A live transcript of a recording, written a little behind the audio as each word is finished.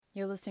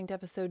You're listening to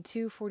episode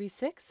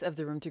 246 of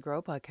the Room to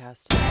Grow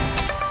podcast.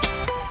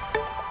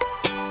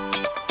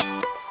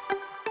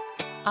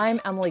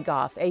 I'm Emily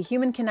Goff, a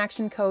human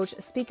connection coach,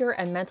 speaker,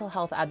 and mental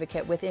health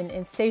advocate with an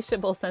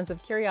insatiable sense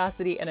of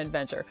curiosity and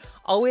adventure,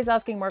 always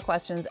asking more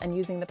questions and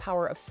using the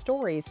power of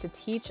stories to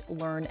teach,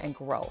 learn, and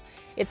grow.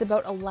 It's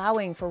about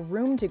allowing for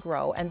room to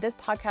grow, and this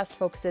podcast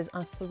focuses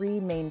on three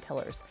main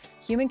pillars: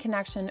 human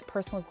connection,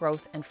 personal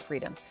growth, and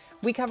freedom.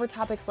 We cover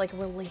topics like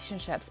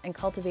relationships and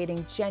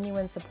cultivating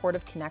genuine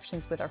supportive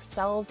connections with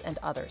ourselves and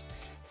others,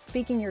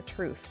 speaking your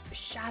truth,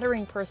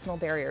 shattering personal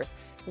barriers,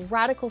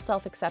 radical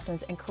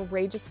self-acceptance, and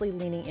courageously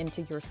leaning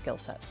into your skill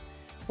sets.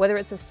 Whether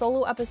it's a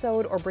solo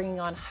episode or bringing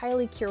on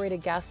highly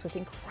curated guests with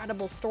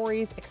incredible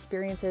stories,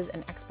 experiences,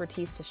 and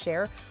expertise to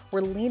share,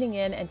 we're leaning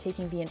in and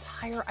taking the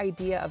entire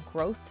idea of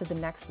growth to the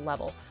next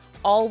level,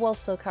 all while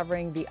still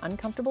covering the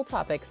uncomfortable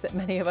topics that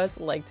many of us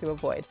like to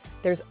avoid.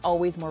 There's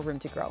always more room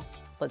to grow.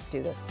 Let's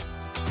do this.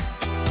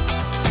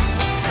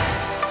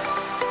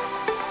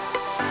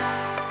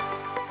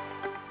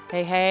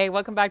 Hey,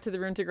 welcome back to the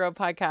Room to Grow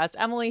podcast.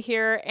 Emily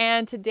here,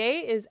 and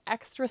today is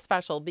extra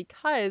special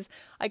because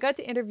I got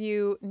to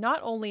interview not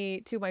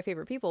only two of my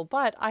favorite people,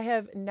 but I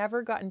have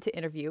never gotten to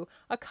interview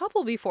a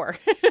couple before.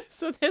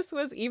 So this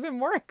was even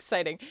more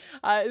exciting.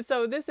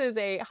 So this is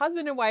a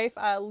husband and wife,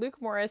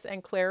 Luke Morris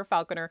and Claire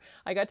Falconer.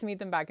 I got to meet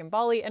them back in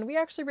Bali, and we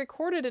actually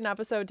recorded an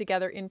episode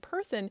together in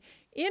person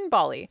in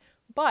Bali.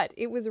 But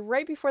it was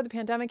right before the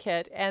pandemic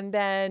hit, and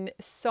then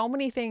so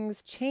many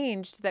things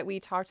changed that we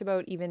talked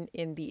about even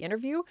in the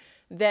interview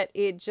that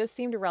it just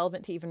seemed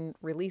irrelevant to even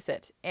release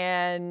it.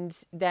 And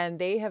then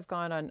they have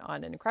gone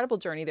on an incredible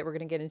journey that we're going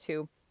to get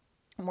into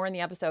more in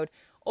the episode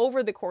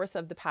over the course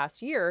of the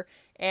past year.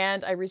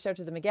 And I reached out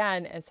to them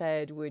again and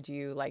said, would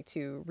you like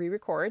to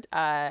re-record?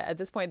 At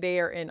this point, they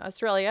are in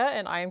Australia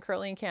and I am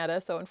currently in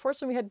Canada. So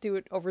unfortunately, we had to do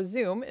it over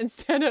Zoom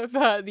instead of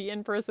the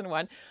in-person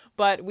one.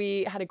 But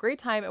we had a great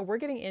time, and we're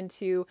getting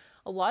into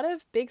a lot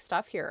of big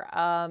stuff here.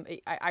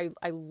 I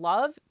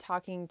love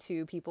talking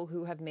to people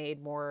who have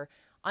made more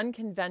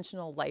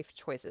unconventional life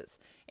choices.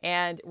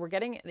 And we're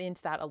getting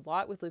into that a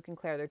lot with Luke and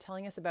Claire. They're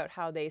telling us about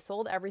how they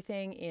sold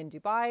everything in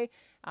Dubai,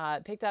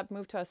 picked up,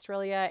 moved to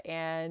Australia,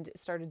 and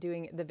started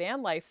doing the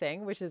van life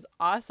thing, which is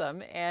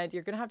awesome. And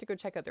you're going to have to go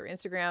check out their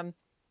Instagram.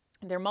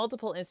 There are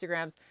multiple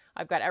Instagrams.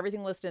 I've got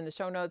everything listed in the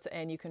show notes,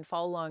 and you can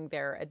follow along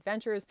their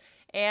adventures.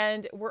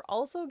 And we're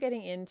also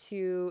getting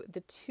into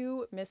the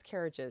two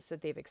miscarriages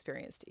that they've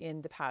experienced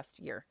in the past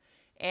year.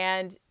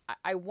 And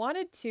I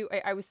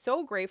was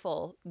so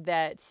grateful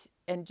that,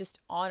 and just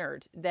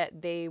honored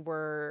that they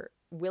were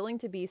willing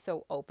to be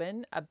so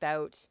open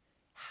about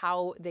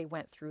how they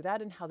went through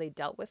that and how they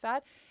dealt with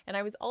that. And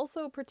I was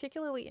also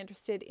particularly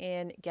interested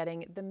in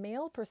getting the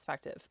male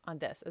perspective on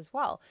this as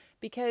well,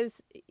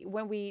 because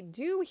when we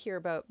do hear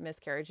about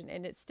miscarriage,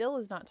 and it still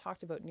is not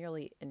talked about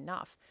nearly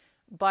enough,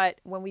 but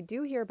when we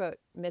do hear about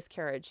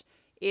miscarriage,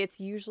 it's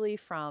usually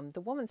from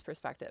the woman's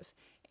perspective.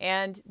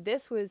 And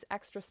this was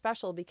extra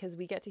special because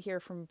we get to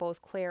hear from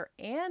both Claire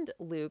and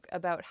Luke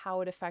about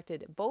how it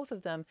affected both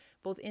of them,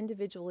 both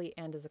individually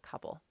and as a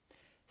couple.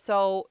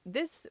 So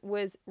this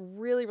was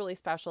really, really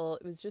special.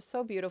 It was just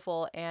so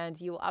beautiful, and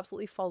you will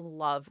absolutely fall in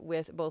love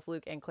with both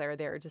Luke and Claire.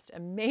 They're just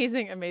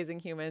amazing, amazing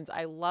humans.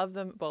 I love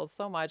them both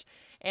so much.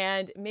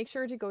 And make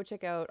sure to go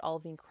check out all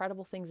of the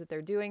incredible things that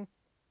they're doing.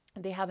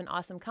 They have an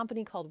awesome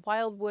company called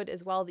Wildwood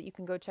as well that you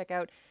can go check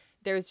out.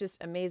 There's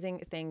just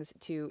amazing things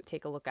to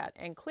take a look at.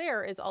 And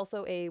Claire is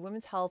also a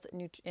women's health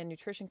and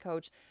nutrition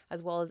coach,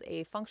 as well as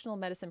a functional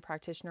medicine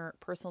practitioner,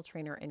 personal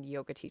trainer, and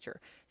yoga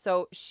teacher.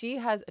 So she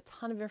has a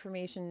ton of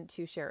information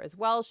to share as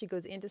well. She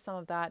goes into some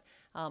of that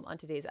on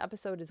today's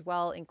episode as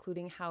well,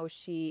 including how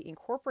she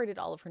incorporated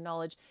all of her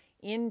knowledge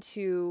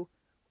into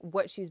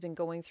what she's been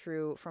going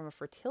through from a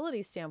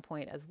fertility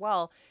standpoint as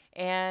well.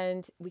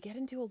 And we get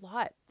into a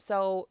lot.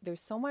 So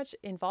there's so much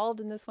involved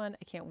in this one.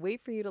 I can't wait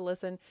for you to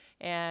listen,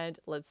 and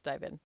let's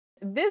dive in.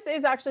 This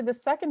is actually the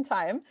second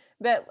time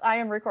that I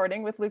am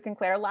recording with Luke and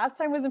Claire. Last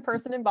time was in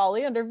person in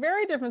Bali under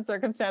very different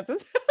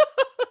circumstances.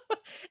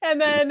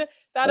 And then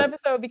that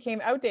episode became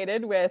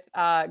outdated with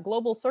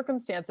global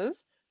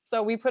circumstances.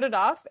 So we put it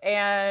off,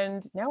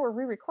 and now we're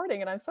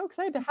re-recording, and I'm so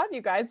excited to have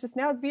you guys. Just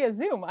now it's via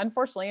Zoom,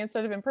 unfortunately,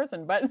 instead of in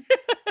person, but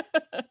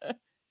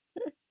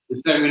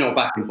It's we're not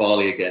back in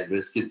Bali again, but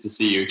it's good to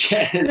see you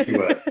again.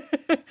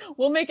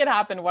 We'll make it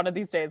happen one of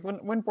these days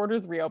when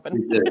borders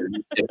reopen.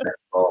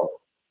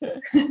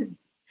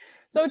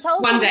 So tell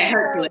us one day,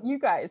 hopefully. You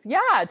guys.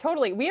 Yeah,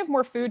 totally. We have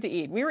more food to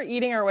eat. We were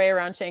eating our way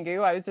around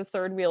Canggu. I was just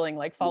third wheeling,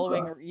 like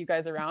following you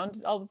guys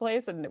around all the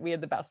place, and we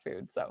had the best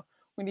food. So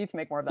we need to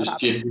make more of that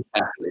happen. Just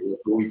that's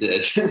what we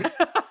did.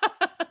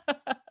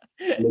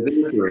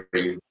 Living the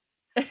dream.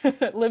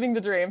 Living the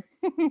dream.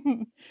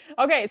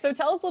 Okay, so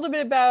tell us a little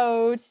bit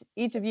about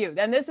each of you.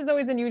 And this is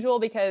always unusual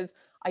because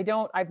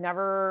I've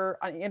never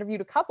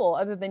interviewed a couple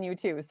other than you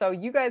two. So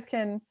you guys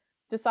can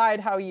decide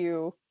how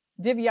you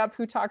divvy up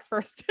who talks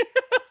first.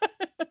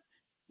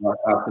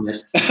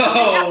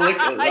 Oh, look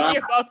at that.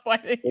 You're both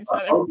pointing at each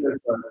other. I'll go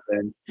first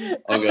then.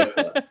 All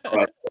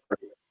right.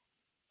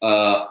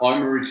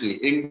 I'm originally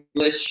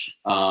English.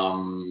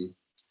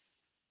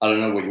 I don't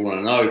know what you want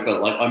to know,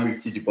 but like I moved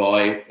to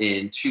Dubai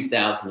in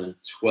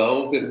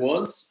 2012 it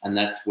was, and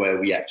that's where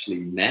we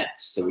actually met.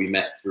 So we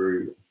met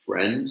through a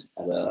friend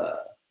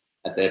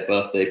at their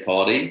birthday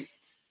party,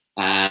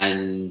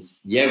 and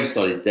yeah, we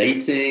started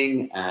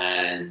dating,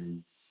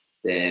 and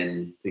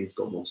then things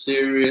got more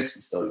serious.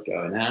 We started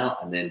going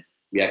out, and then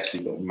we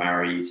actually got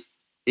married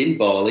in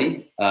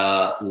Bali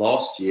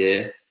last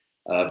year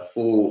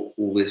before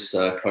all this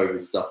COVID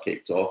stuff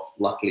kicked off.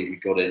 Luckily, we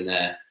got in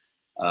there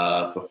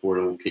before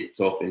it all kicked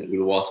off in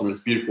Uluwatu. It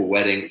was a beautiful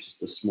wedding. It was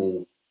just a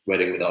small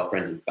wedding with our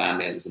friends and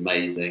family. It was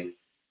amazing.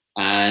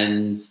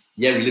 And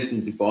yeah, we lived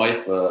in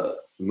Dubai for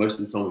most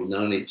of the time we've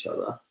known each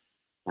other,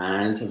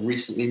 and have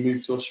recently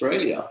moved to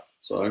Australia.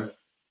 So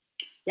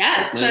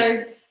yeah,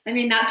 so I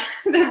mean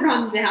that's the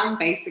rundown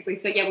basically.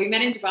 So yeah, we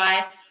met in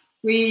Dubai.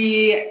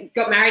 We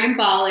got married in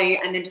Bali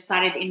and then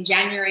decided in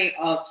January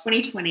of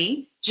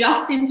 2020,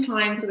 just in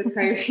time for the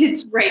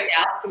COVID to break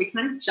out. So we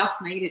kind of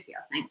just made it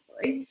here,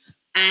 thankfully.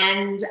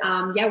 And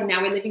yeah,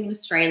 now we're living in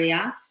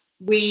Australia.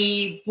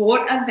 We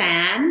bought a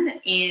van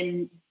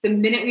in the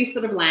minute we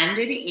sort of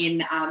landed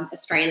in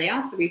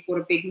Australia. So we bought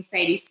a big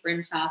Mercedes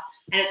Sprinter,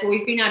 and it's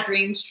always been our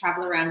dream to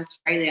travel around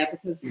Australia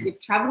because we've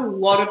traveled a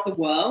lot of the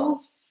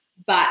world,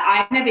 but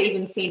I've never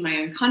even seen my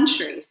own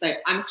country. So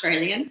I'm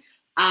Australian.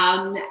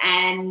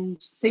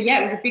 And so, yeah,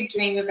 it was a big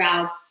dream of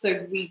ours.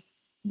 So we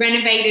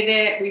renovated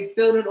it. We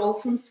built it all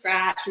from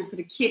scratch. We put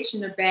a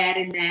kitchen, a bed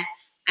in there.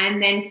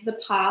 And then for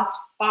the past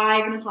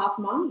 5.5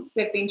 months,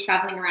 we've been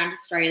traveling around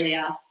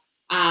Australia,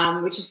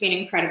 which has been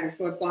incredible.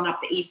 So we've gone up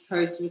the east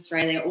coast of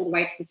Australia all the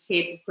way to the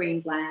tip of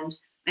Queensland,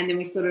 and then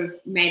we sort of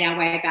made our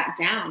way back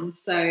down.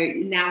 So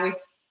now we're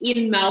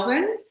in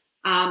Melbourne,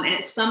 and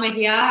it's summer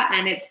here,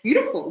 and it's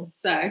beautiful.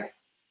 So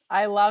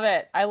I love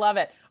it. I love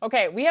it.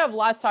 Okay, we have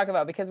lots to talk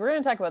about because we're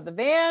going to talk about the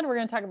van. We're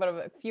going to talk about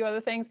a few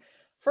other things.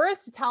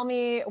 First, tell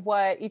me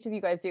what each of you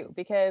guys do,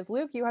 because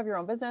Luke, you have your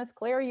own business.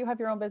 Claire, you have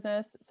your own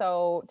business.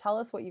 So tell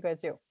us what you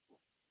guys do.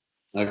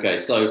 Okay,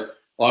 so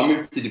I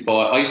moved to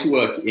Dubai. I used to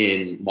work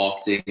in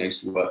marketing. I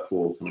used to work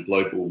for kind of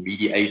global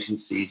media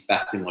agencies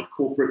back in my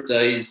corporate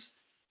days.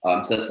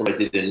 So that's what I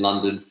did in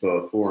London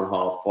for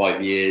 4.5,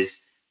 5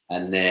 years.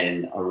 And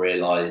then I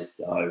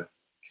realized I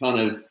kind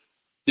of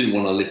didn't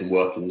want to live and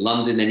work in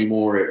London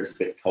anymore. It was a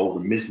bit cold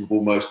and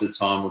miserable most of the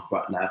time. I'm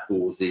quite an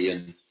outdoorsy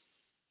and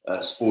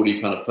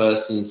sporty kind of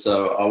person.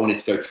 So I wanted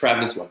to go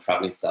traveling. So I went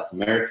traveling to South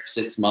America for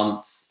 6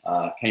 months,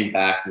 came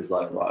back and was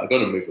like, right, I've got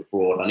to move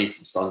abroad. I need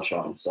some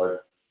sunshine. So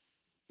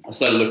I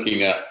started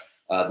looking at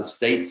the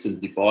States, and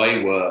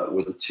Dubai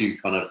were the two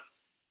kind of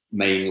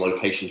main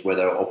locations where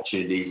there were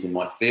opportunities in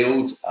my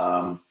field.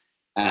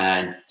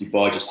 And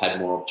Dubai just had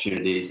more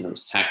opportunities, and it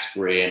was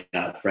tax-free, and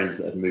I had friends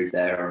that had moved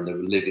there and they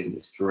were living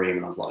this dream,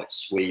 and I was like,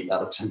 sweet,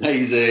 that looks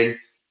amazing.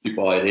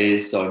 Dubai it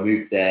is. So I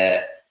moved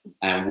there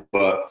and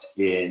worked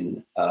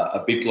in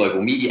a big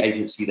global media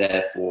agency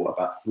there for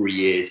about 3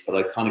 years, but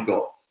I kind of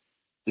got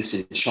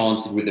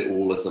disenchanted with it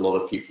all, as a lot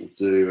of people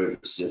do.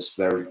 It was just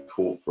very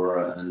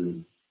corporate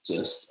and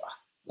just,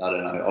 I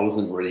don't know, I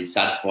wasn't really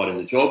satisfied in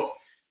the job,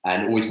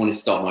 and always wanted to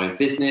start my own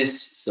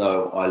business.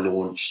 So I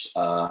launched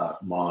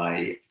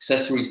my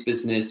accessories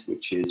business,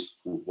 which is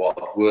called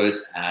Wildwood,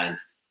 and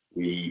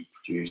we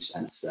produce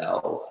and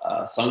sell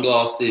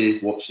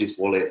sunglasses, watches,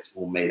 wallets,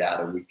 all made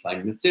out of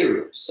reclaimed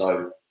materials.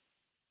 So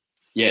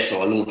yeah,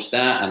 so I launched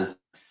that, and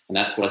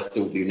that's what I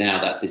still do now.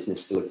 That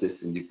business still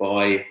exists in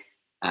Dubai,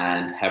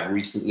 and have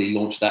recently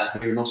launched that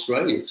here in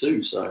Australia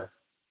too. So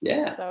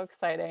yeah. So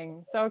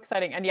exciting. So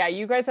exciting. And yeah,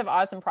 you guys have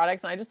awesome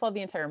products, and I just love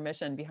the entire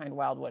mission behind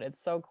Wildwood.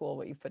 It's so cool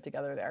what you've put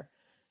together there.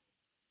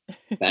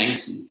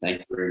 Thank you.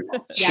 Thank you very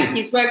much. Yeah,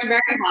 he's worked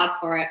very hard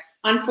for it.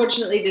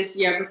 Unfortunately, this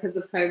year, because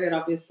of COVID,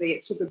 obviously,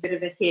 it took a bit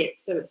of a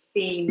hit. So it's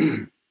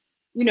been,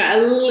 a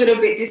little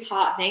bit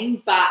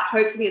disheartening, but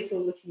hopefully it's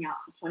all looking out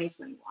for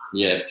 2021.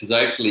 Yeah, because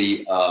I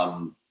actually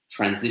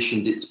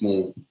transitioned it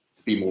to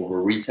be more of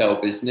a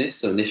retail business.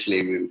 So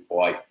initially we were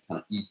quite kind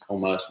of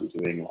e-commerce. We're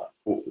doing like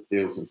corporate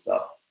deals and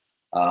stuff.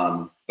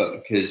 But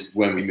because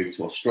when we moved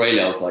to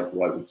Australia, I was like,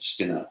 right, we're just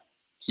going to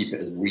keep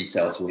it as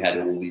retail. So we had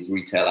all these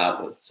retail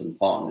outlets and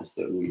partners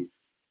that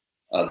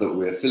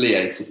we're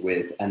affiliated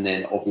with. And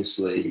then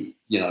obviously,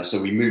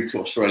 so we moved to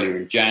Australia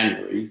in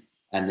January,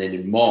 and then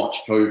in March,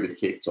 COVID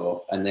kicked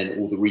off, and then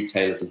all the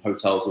retailers and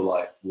hotels were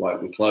like,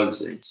 right, we're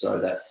closing. So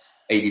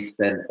that's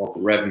 80% of the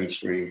revenue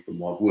stream from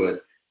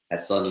Wildwood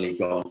has suddenly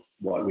gone,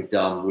 right, we're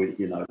done with,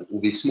 all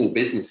these small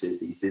businesses,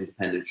 these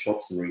independent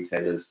shops and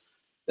retailers,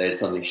 they're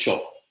suddenly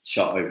shut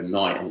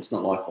overnight. And it's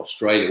not like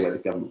Australia where the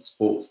government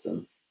supports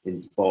them. In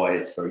Dubai,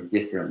 it's very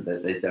different,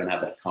 that they don't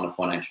have that kind of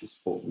financial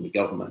support from the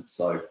government.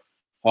 So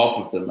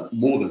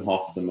more than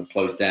half of them are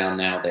closed down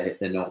now. They're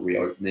not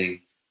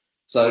reopening.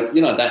 So,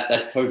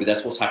 that's COVID.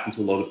 That's what's happened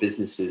to a lot of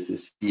businesses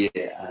this year.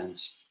 And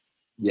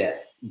yeah,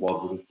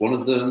 Wildwood was one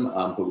of them,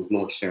 but we've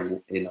launched here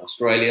in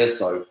Australia.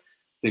 So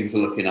things are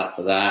looking up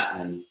for that,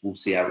 and we'll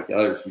see how it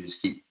goes. We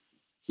just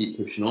keep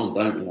pushing on,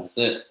 don't we? That's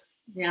it.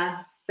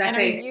 Yeah,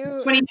 exactly.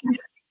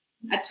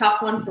 a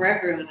tough one for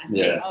everyone, I think.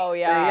 Yeah. Oh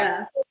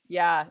yeah. So,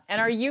 yeah.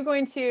 And are you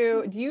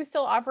do you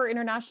still offer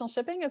international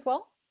shipping as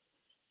well?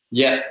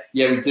 Yeah,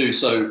 we do.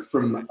 So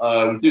from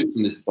we do it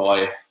from the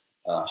Dubai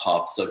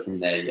hub. So from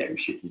there, we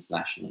ship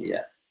internationally.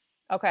 Yeah.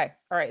 Okay.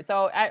 All right.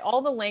 So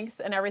all the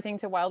links and everything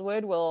to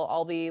Wildwood will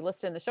all be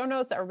listed in the show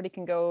notes, so everybody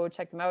can go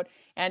check them out.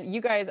 And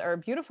you guys are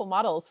beautiful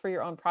models for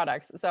your own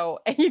products. So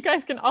you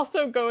guys can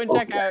also go and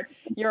check out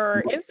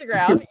your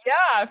Instagram.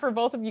 Yeah, for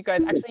both of you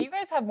guys. Actually, you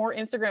guys have more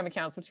Instagram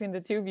accounts between the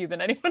two of you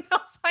than anyone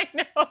else I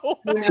know.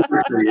 It's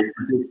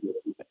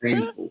ridiculous. It's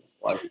painful.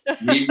 Like,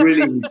 we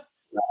really need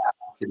that,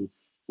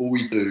 because all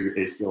we do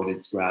is go on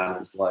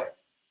Instagram. It's like,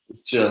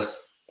 it's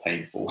just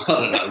painful. I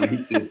don't know. We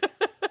need to.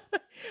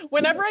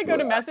 Whenever I go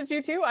to message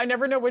you two, I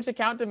never know which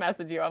account to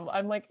message you.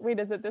 I'm like, wait,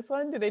 is it this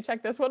one? Do they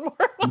check this one more?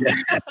 Yeah.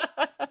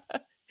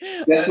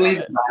 Definitely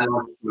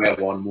the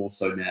one more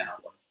so now.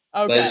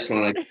 Okay. They're just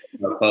trying to get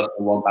the personal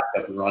one back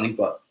up and running,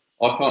 but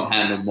I can't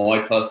handle my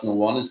personal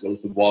one as well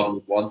as the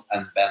Wildwood ones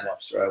and Van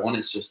Australia one.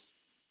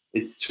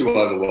 It's too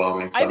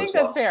overwhelming. So I think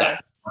that's fair.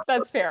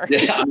 That's fair.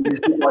 Yeah, I mean, it's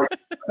like,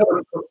 I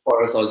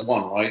prioritize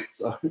one, right?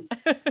 So.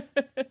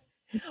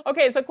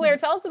 Okay, so Claire,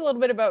 tell us a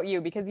little bit about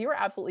you, because you are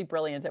absolutely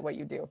brilliant at what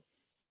you do.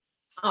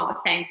 Oh,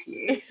 thank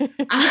you.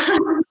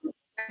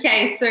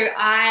 Okay, so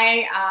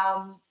I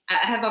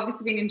have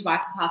obviously been in Dubai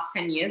for the past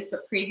 10 years,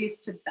 but previous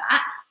to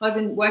that, I was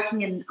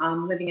living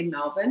in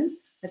Melbourne,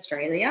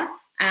 Australia,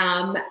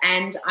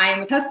 and I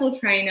am a personal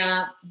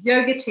trainer,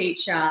 yoga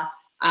teacher,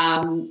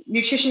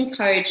 nutrition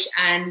coach,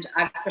 and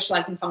I've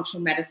specialized in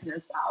functional medicine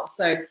as well.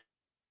 So,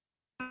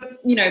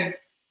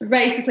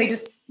 basically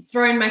just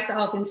thrown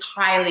myself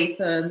entirely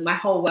for my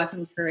whole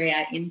working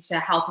career into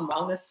health and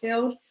wellness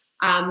field,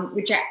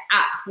 which I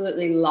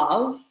absolutely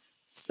love.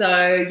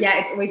 So yeah,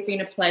 it's always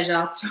been a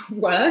pleasure to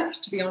work,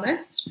 to be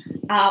honest.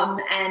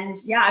 And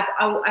yeah,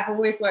 I've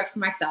always worked for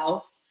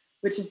myself,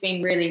 which has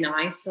been really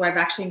nice. So I've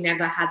actually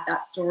never had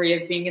that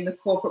story of being in the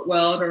corporate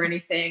world or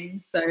anything.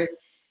 So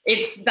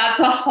that's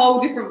a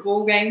whole different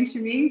ball game to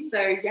me. So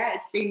yeah,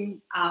 it's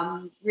been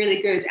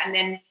really good. And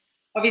then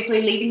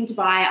obviously leaving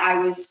Dubai, I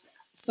was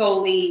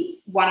solely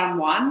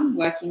one-on-one,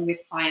 working with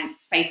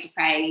clients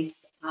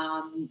face-to-face.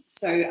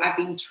 So I've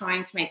been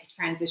trying to make the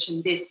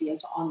transition this year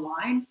to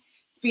online.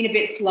 It's been a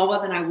bit slower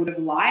than I would have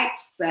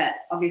liked, but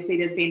obviously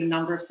there's been a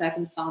number of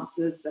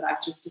circumstances that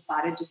I've just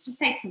decided just to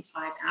take some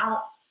time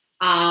out.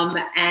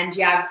 And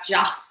yeah, I've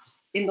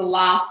just in the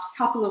last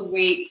couple of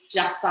weeks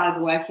just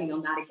started working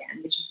on that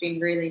again, which has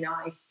been really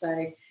nice.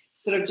 So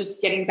sort of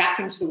just getting back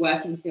into the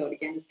working field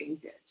again has been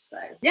good. So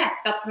yeah,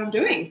 that's what I'm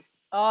doing.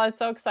 Oh, it's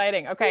so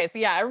exciting. Okay. So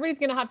yeah, everybody's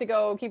going to have to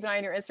go keep an eye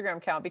on your Instagram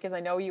account, because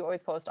I know you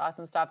always post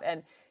awesome stuff,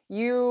 and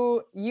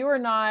you are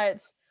not,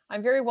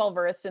 I'm very well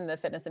versed in the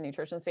fitness and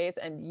nutrition space,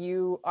 and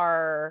you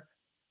are,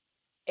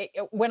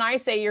 when I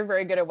say you're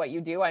very good at what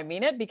you do, I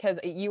mean it, because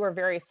you are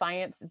very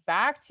science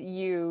backed.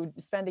 You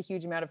spend a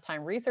huge amount of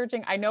time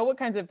researching. I know what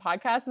kinds of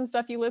podcasts and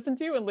stuff you listen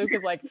to. And Luke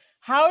is like,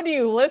 how do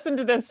you listen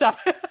to this stuff?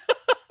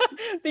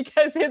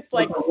 Because it's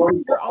like,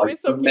 you're always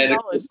so keen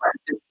knowledge.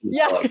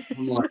 Yeah. Like,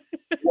 I'm like,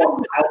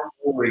 how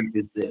boring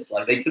is this?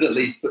 Like, they could at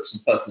least put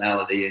some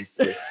personality into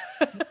this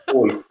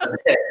voice that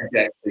they're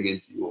projecting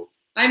into your.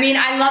 I mean,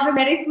 I love a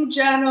medical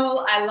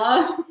journal. I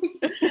love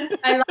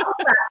that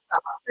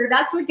stuff. So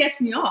that's what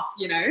gets me off,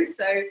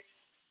 So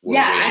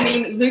yeah, I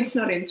mean, Luke's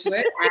not into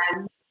it,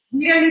 and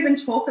we don't even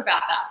talk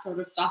about that sort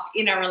of stuff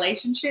in a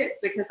relationship,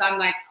 because I'm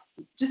like,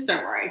 just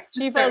don't worry.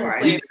 Just don't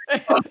worry.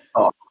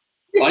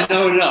 I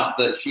know enough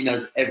that she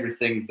knows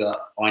everything that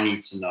I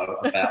need to know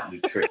about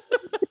nutrition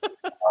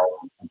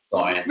and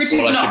science. Which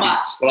is not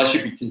much. What I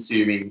should be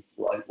consuming,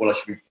 what I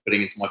should be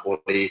putting into my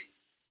body.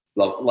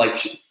 Like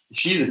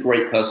she's a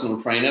great personal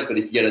trainer, but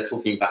if you get her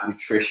talking about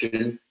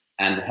nutrition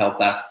and the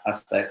health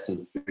aspects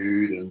and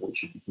food and what you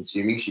should be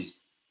consuming, she's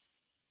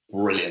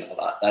brilliant at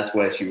that. That's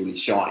where she really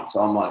shines.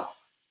 So I'm like,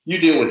 you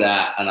deal with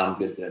that, and I'm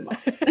good there, mate.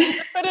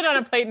 Put it on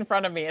a plate in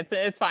front of me.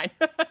 It's fine.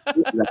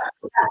 That's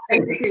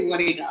basically what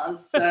he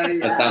does. So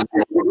that sounds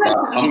good.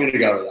 I'm going to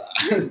go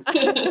with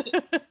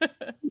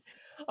that.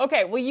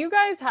 Okay. Well, you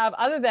guys have,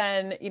 other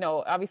than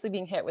obviously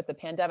being hit with the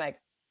pandemic,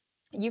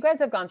 you guys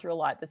have gone through a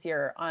lot this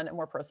year on a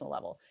more personal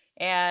level.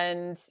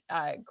 And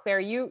Claire,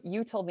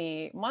 you told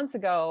me months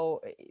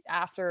ago,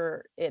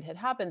 after it had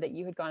happened, that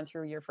you had gone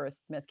through your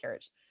first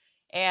miscarriage.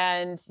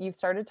 And you've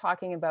started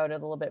talking about it a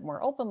little bit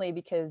more openly,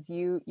 because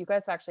you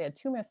guys have actually had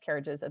 2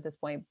 miscarriages at this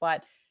point.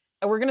 But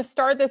we're going to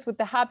start this with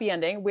the happy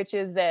ending, which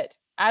is that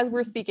as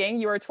we're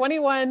speaking, you are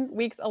 21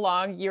 weeks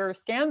along, your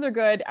scans are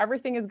good,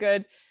 everything is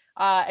good.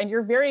 And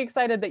you're very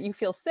excited that you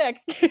feel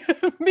sick,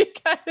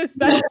 because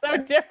that's so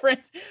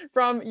different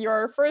from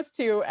your first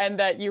 2. And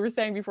that you were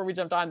saying before we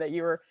jumped on that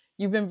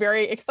you've been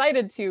very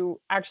excited to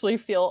actually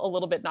feel a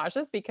little bit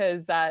nauseous,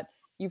 because that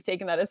you've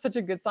taken that as such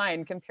a good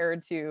sign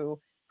compared to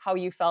how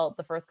you felt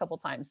the first couple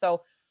times.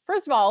 So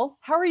first of all,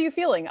 how are you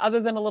feeling other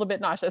than a little bit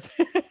nauseous?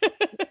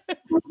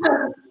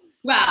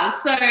 Wow.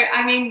 So,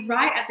 I mean,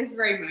 right at this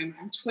very moment,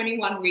 I'm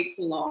 21 weeks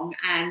along,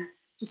 and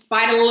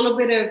despite a little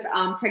bit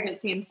of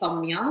pregnancy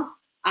insomnia,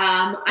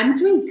 I'm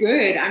doing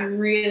good. I'm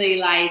really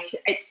like,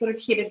 it sort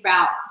of hit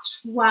about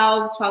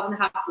 12 and a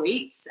half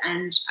weeks,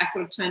 and I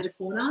sort of turned a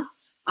corner.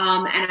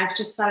 And I've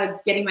just started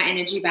getting my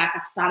energy back.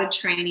 I've started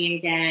training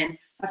again.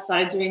 I've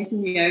started doing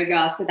some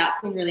yoga. So that's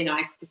been really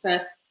nice. The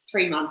first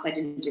 3 months I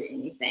didn't do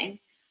anything,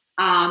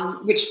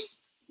 which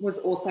was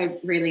also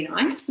really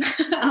nice.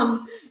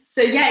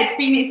 So yeah, it's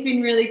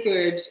been really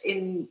good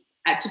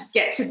to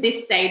get to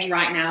this stage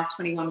right now of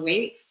 21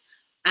 weeks.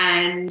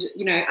 And,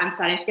 you know, I'm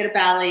starting to get a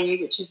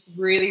belly, which is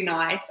really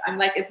nice. I'm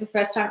like, it's the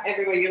first time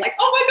everywhere you're like,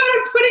 oh my God,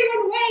 I'm putting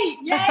on weight.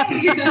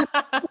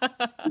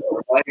 Yay.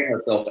 Weighing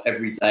myself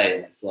every day,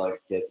 and it's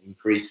like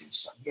increasing.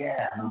 She's like,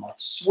 yeah. And I'm like,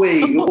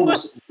 sweet.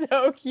 Almost.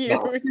 So cute.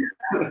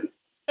 Exactly.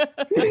 So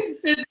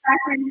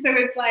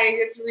it's like,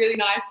 it's really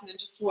nice. And then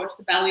just to watch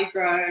the belly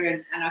grow,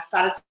 and I've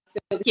started to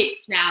feel the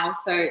kicks now.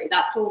 So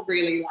that's all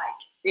really like,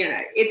 you know,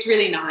 it's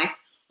really nice.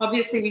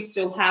 Obviously, we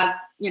still have,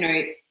 you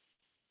know,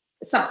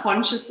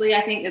 subconsciously,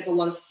 I think there's a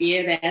lot of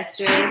fear there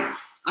still.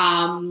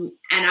 And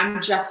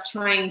I'm just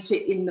trying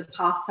to, in the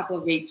past couple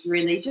of weeks,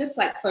 really just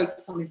like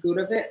focus on the good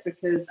of it,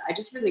 because I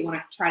just really want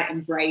to try to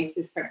embrace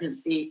this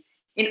pregnancy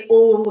in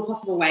all the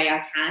possible way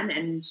I can.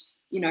 And,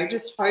 you know,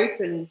 just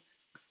hope and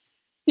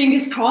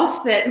fingers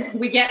crossed that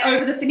we get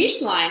over the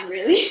finish line,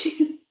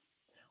 really.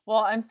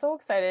 Well, I'm so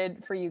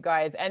excited for you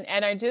guys. And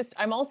I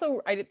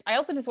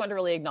also just want to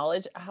really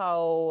acknowledge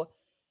how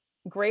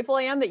grateful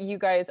I am that you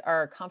guys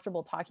are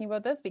comfortable talking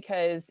about this,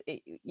 because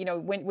you know,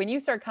 when you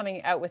start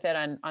coming out with it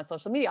on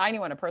social media, I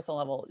knew on a personal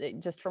level,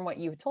 just from what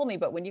you told me,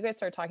 but when you guys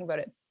start talking about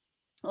it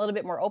a little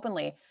bit more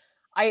openly,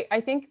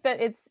 I think that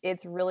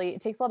it's really,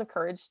 it takes a lot of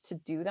courage to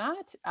do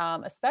that,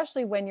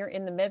 especially when you're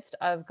in the midst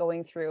of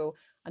going through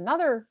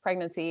another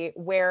pregnancy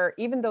where,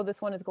 even though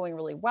this one is going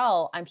really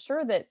well, I'm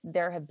sure that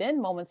there have been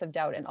moments of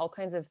doubt and all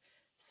kinds of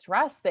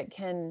stress that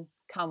can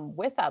come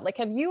with that. Like,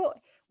 have you,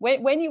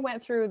 when you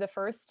went through the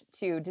first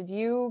two, did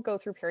you go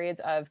through periods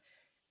of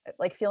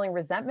like feeling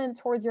resentment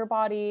towards your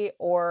body,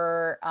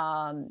 or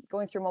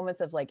going through moments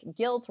of like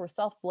guilt or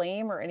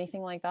self-blame or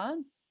anything like that?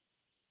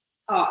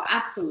 Oh,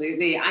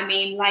 absolutely. I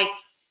mean, like,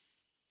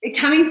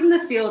 coming from the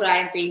field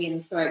I've been in,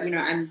 so, you know,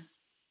 I'm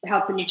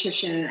health and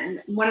nutrition,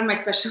 and one of my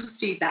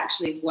specialties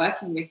actually is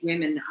working with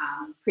women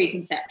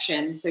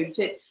preconception, so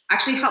to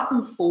actually help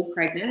them fall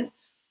pregnant.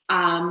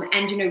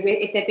 And, you know,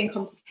 if there have been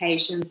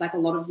complications, like a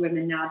lot of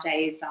women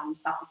nowadays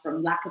suffer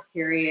from lack of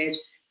period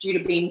due to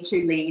being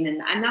too lean.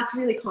 And that's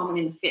really common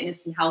in the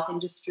fitness and health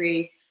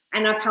industry.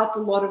 And I've helped a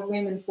lot of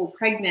women fall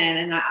pregnant,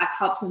 and I've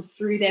helped them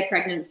through their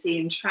pregnancy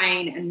and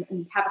train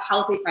and have a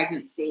healthy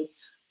pregnancy.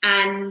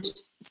 And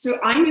so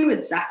I knew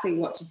exactly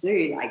what to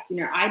do. Like, you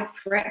know, I'd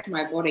prepped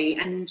my body,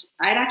 and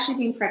I'd actually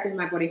been prepping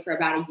my body for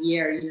about a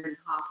year and a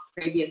half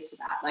previous to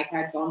that. Like,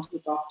 I'd gone to the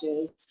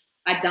doctors,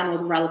 I'd done all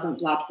the relevant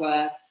blood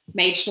work,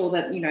 made sure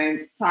that, you know,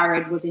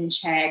 thyroid was in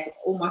check,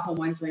 all my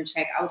hormones were in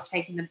check. I was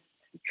taking the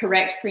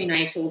correct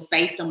prenatals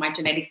based on my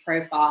genetic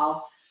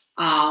profile.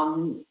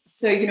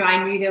 So, you know,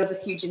 I knew there was a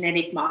few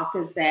genetic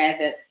markers there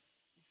that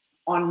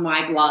on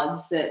my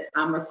bloods that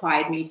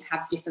required me to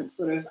have different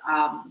sort of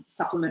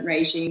supplement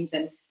regimes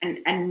than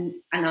and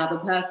another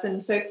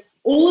person. So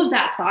all of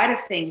that side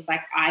of things,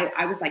 like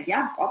I was like,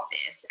 yeah, I've got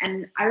this.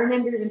 And I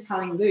remember even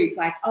telling Luke,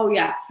 like, oh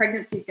yeah,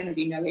 pregnancy is going to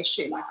be no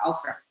issue. Like,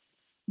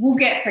 we'll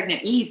get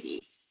pregnant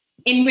easy.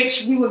 In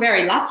which we were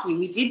very lucky.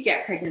 We did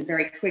get pregnant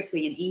very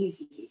quickly and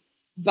easy,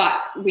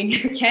 but we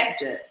never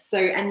kept it. So,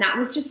 and that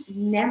was just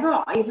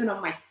never even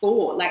on my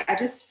thought. Like,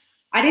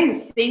 I didn't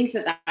think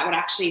that would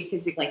actually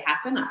physically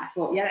happen. I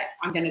thought, yeah,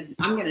 I'm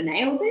gonna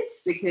nail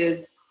this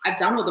because I've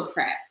done all the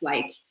prep.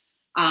 Like,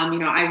 you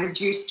know, I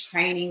reduced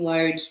training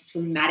load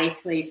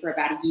dramatically for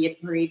about a year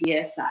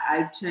previous.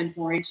 I turned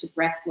more into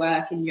breath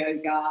work and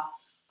yoga.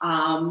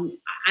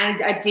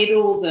 And I did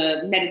all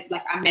the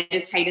I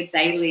meditated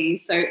daily.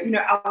 So, you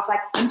know, I was like,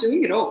 I'm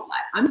doing it all.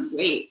 Like, I'm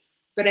sweet.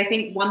 But I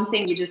think one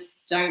thing you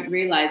just don't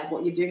realize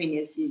what you're doing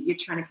is you're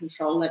trying to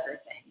control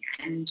everything.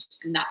 And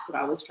that's what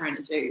I was trying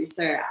to do.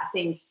 So I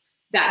think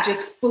that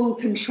just full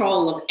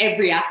control of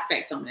every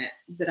aspect on it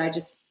that I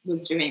just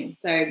was doing.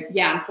 So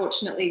yeah,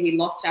 unfortunately we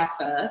lost our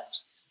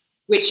first,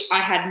 which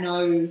I had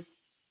no,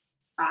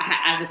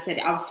 as I said,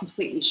 I was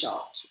completely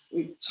shocked,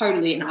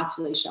 totally and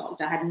utterly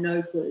shocked. I had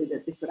no clue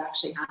that this would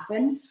actually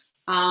happen.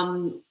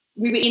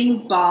 We were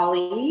in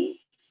Bali,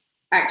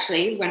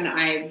 actually, when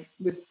I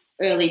was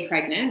early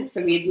pregnant.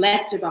 So we had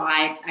left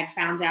Dubai. I'd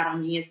found out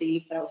on New Year's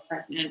Eve that I was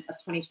pregnant of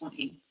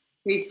 2020.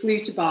 We flew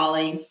to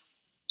Bali.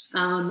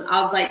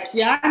 I was like,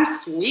 yeah, I'm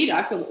sweet.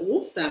 I feel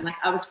awesome. Like,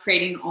 I was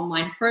creating an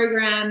online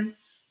program.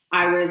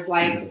 I was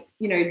like,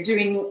 you know,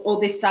 doing all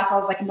this stuff. I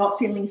was like not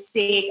feeling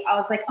sick. I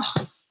was like,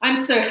 oh, I'm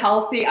so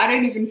healthy. I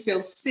don't even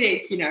feel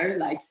sick, you know,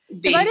 like.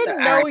 Because I didn't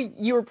know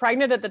you were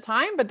pregnant at the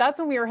time, but that's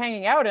when we were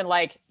hanging out, and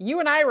like you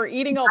and I were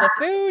eating all the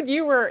food.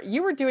 You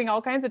were doing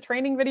all kinds of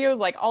training videos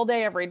like all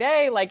day, every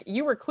day. Like,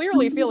 you were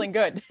clearly feeling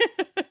good.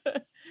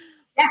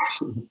 Yeah,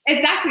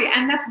 exactly.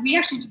 And we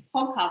actually did a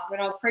podcast when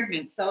I was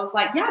pregnant. So I was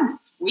like, yeah, I'm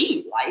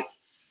sweet. Like,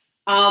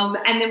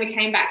 and then we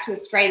came back to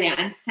Australia,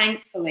 and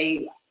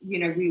thankfully you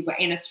know, we were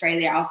in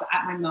Australia. I was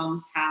at my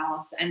mom's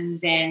house,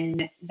 and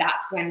then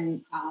that's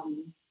when,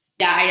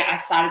 I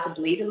started to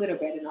bleed a little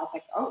bit, and I was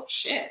like, oh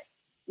shit,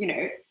 you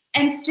know.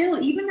 And still,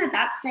 even at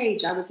that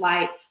stage, I was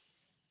like,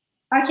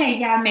 okay,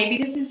 yeah,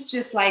 maybe this is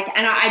just like,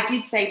 and I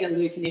did say to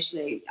Luke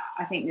initially,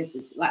 I think this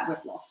is like, we've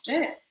lost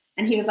it.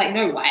 And he was like,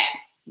 no way,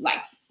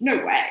 like,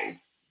 no way.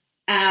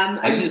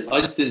 I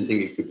just didn't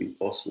think it could be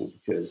possible,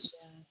 because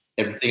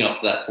everything up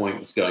to that point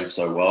was going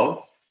so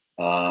well.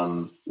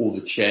 All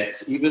the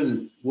checks,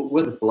 even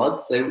were the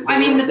bloods. They were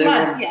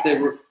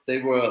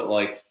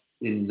like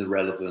in the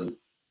relevant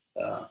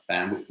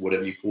bandwidth,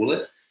 whatever you call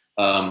it.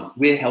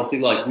 We're healthy.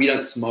 Like, we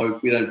don't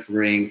smoke, we don't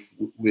drink.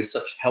 We're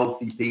such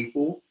healthy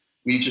people.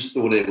 We just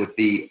thought it would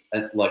be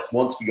like,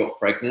 once we got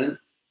pregnant,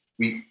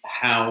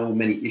 how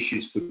many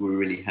issues could we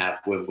really have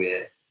when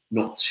we're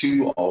not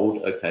too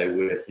old? Okay,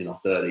 we're in our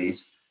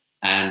 30s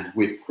and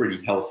we're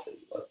pretty healthy.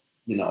 Like,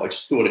 you know, I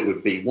just thought it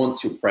would be,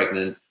 once you're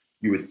pregnant,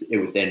 it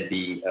would then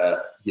be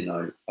you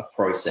know, a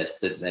process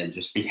to then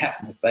just be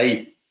having a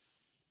baby.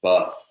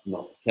 But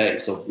not the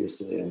case,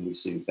 obviously, and we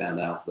soon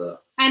found out that.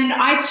 And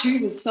I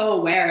too was so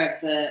aware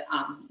of the,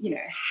 you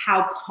know,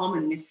 how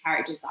common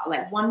miscarriages are.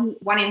 Like one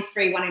in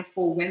 3, 1 in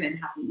 4 women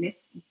have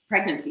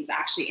pregnancies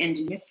actually end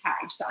in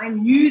miscarriage. So I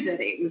knew that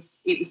it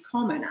was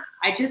common.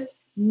 I just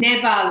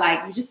never,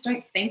 like, you just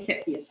don't think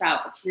it for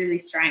yourself. It's really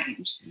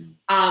strange.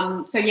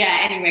 So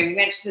yeah, anyway, we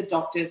went to the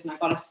doctors and I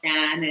got a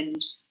scan,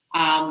 and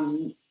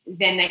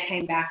then they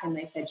came back and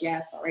they said,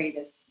 yeah, sorry,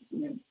 you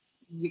know,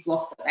 you've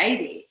lost the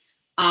baby.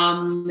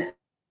 And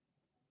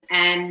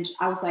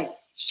I was like,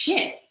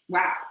 shit,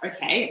 wow,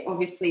 okay,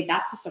 obviously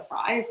that's a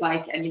surprise,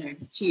 like, and, you know,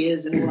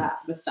 tears and all that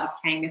sort of stuff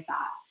came with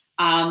that.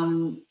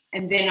 And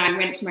then I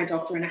went to my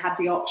doctor and I had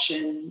the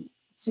option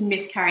to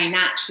miscarry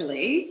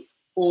naturally,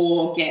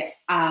 or get,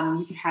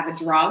 you could have a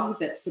drug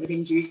that sort of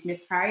induced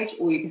miscarriage,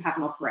 or you could have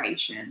an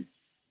operation.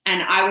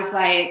 And I was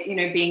like, you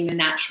know, being the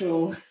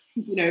natural,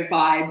 you know,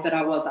 vibe that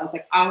I was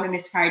like, I want to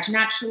miscarriage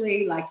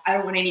naturally. Like, I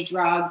don't want any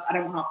drugs. I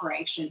don't want an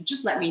operation.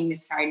 Just let me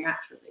miscarry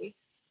naturally.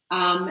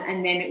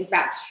 And then it was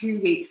about 2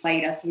 weeks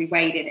later. So we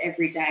waited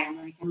every day. I'm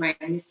like, am I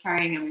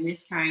miscarrying? Am I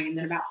miscarrying? And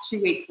then about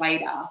 2 weeks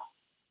later,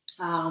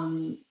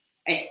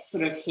 it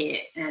sort of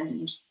hit,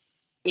 and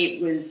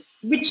it was,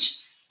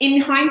 which in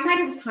hindsight,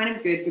 it was kind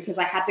of good, because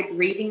I had the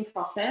grieving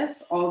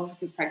process of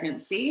the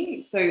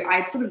pregnancy. So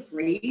I'd sort of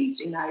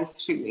grieved in those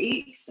 2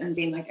 weeks and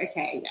been like,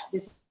 okay, yeah,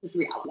 this is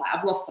real. Like,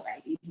 I've lost the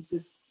baby.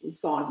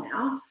 It's gone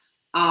now.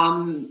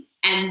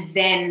 And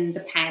then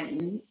the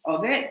pain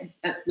of it,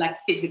 like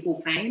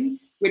physical pain,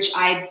 which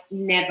I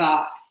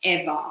never,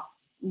 ever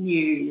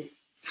knew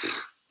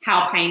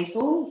how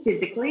painful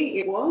physically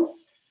it was.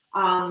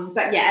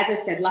 But yeah, as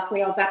I said,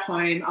 luckily I was at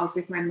home. I was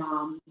with my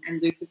mum,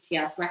 and Luke was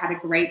here, so I had a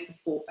great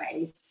support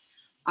base.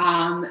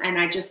 And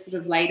I just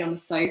sort of laid on the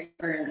sofa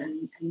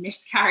and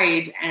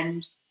miscarried,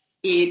 and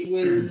it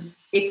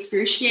was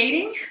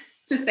excruciating,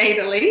 to say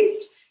the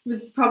least. It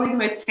was probably the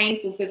most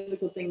painful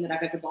physical thing that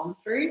I've ever gone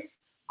through.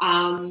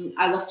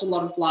 I lost a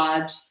lot of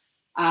blood.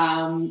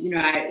 You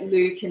know,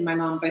 Luke and my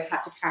mum both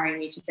had to carry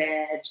me to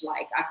bed.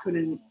 Like,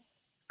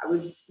 I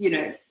was, you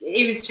know,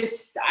 it was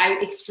just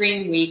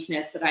extreme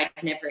weakness that I'd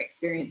never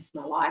experienced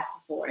in my life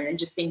before, and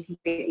just being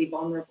completely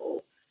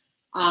vulnerable.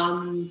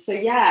 So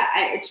yeah,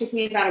 it took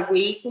me about a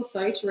week or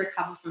so to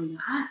recover from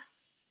that.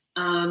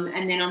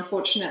 And then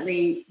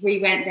unfortunately,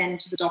 we went then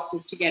to the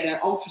doctors to get an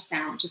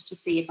ultrasound just to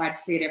see if I'd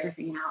cleared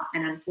everything out.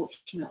 And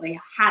unfortunately,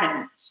 I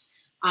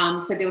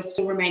hadn't. So there was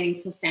still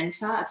remaining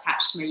placenta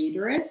attached to my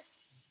uterus.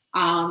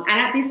 And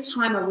at this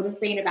time, I would have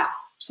been about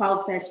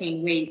 12,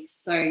 13 weeks.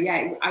 So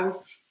yeah, I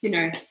was, you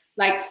know,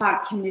 like,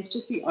 fuck, can this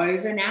just be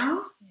over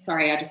now?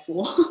 Sorry, I just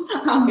swore.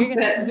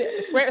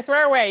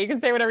 Swear away. You can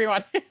say whatever you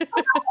want.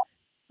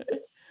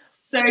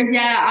 So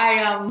yeah,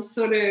 I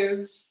sort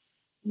of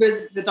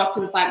the doctor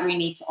was like, we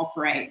need to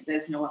operate.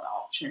 There's no other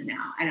option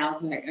now. And I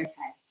was like, okay.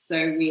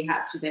 So we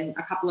had to then,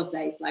 a couple of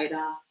days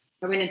later,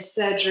 I went into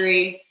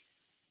surgery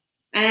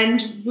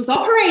and was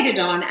operated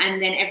on,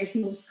 and then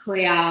everything was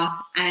clear.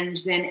 And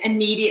then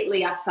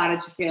immediately I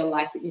started to feel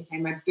like, okay,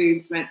 my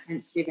boobs weren't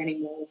sensitive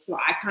anymore. So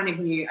I kind of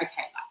knew, okay,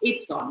 like,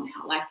 it's gone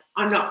now. Like,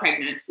 I'm not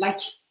pregnant. Like,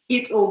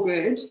 it's all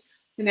good.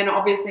 And then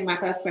obviously my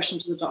first question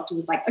to the doctor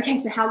was like, okay,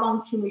 so how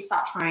long can we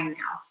start trying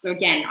now? So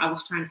again, I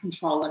was trying to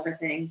control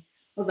everything.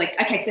 I was like,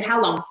 okay, so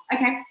how long?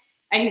 Okay.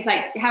 And he's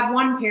like, have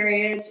 1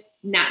 period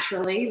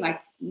naturally, like,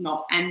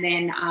 not, and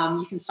then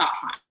you can start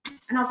trying.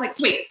 And I was like,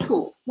 sweet,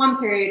 cool, 1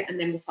 period, and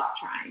then we'll start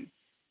trying.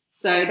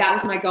 So that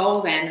was my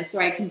goal then. So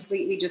I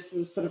completely just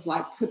was sort of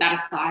like put that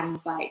aside and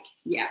was like,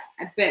 yeah.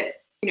 But,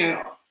 you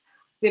know,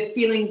 the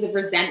feelings of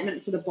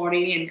resentment for the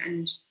body,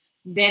 and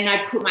then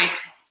I put my,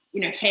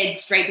 you know, head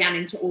straight down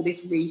into all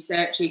this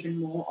research even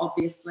more,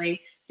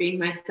 obviously, being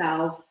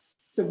myself.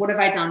 So what have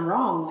I done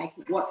wrong? Like,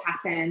 what's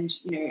happened?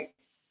 You know,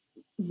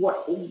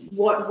 what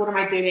am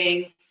I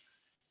doing?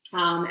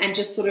 And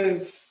just sort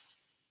of,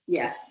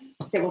 yeah,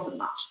 there wasn't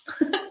much.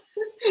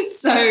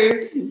 So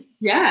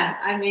yeah,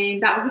 I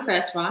mean, that was the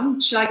first one.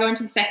 Should I go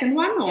into the second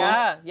one? Or?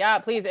 Yeah,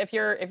 please, if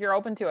you're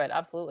open to it,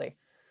 absolutely.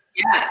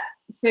 Yeah.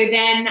 So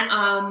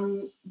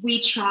then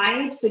we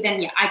tried. So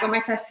then, yeah, I got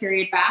my first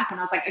period back and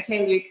I was like,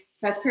 okay, Luke,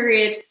 first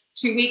period,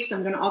 2 weeks,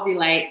 I'm going to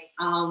ovulate.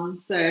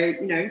 So,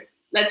 you know,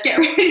 let's get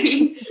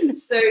ready.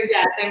 So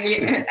yeah, then we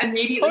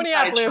immediately Pony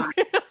up, started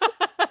Luke.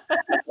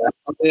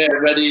 Yeah,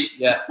 ready.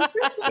 Yeah.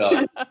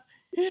 trying.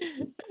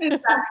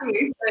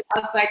 Exactly. So I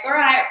was like, all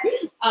right.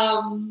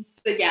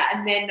 So yeah,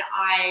 and then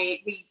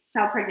we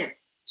fell pregnant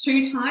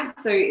 2 times.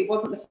 So it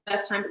wasn't the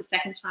first time, but the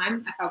second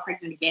time I fell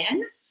pregnant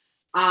again.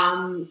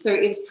 So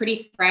it was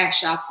pretty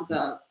fresh after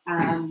the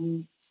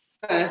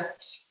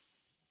first,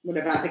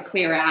 whatever, the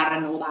clear out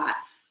and all that.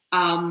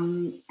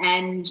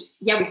 And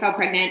yeah, we fell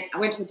pregnant. I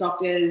went to the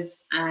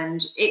doctors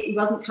and it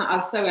wasn't, I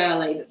was so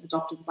early that the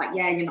doctor was like,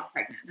 yeah, you're not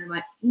pregnant. And I'm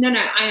like, no,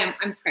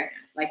 I'm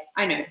pregnant. Like,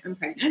 I know I'm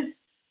pregnant.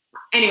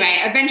 Anyway,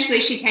 eventually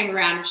she came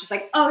around and she's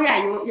like, oh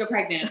yeah, you're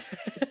pregnant.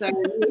 So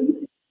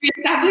we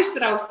established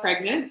that I was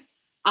pregnant.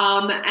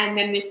 And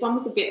then this one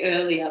was a bit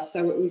earlier.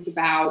 So it was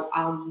about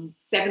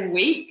 7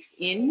 weeks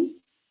in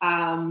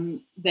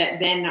that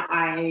then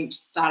I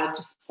started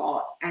to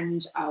spot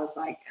and I was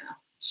like, oh,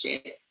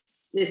 shit,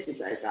 this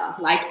is over.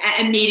 Like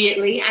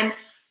immediately. And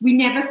we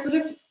never sort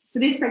of, for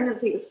this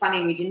pregnancy, it was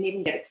funny. We didn't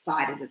even get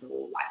excited at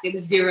all. Like there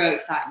was zero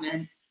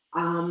excitement.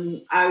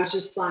 I was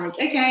just like,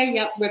 okay,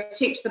 yep, we've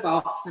ticked the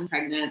box, I'm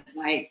pregnant.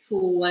 Like,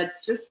 cool,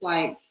 let's just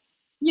like,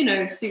 you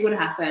know, see what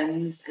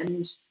happens.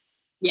 And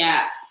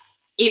yeah,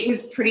 it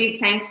was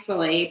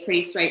thankfully,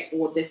 pretty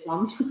straightforward this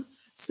one.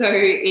 So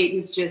it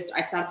was just,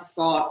 I started to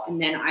spot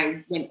and then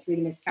I went through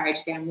the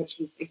miscarriage again, which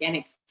was again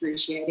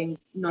excruciating,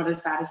 not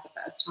as bad as the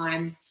first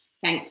time,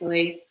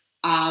 thankfully.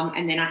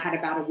 And then I had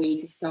about a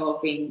week or so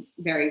of being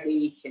very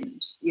weak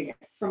and, you know,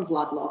 from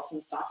blood loss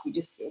and stuff, you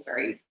just feel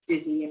very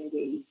dizzy and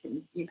weak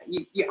and, you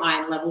know, your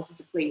iron levels are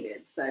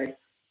depleted. So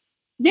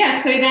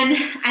yeah, so then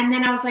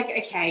I was like,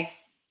 okay,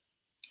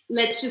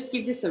 let's just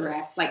give this a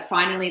rest. Like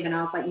finally, then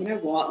I was like, you know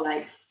what,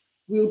 like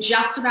we were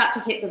just about to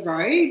hit the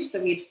road.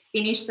 So we'd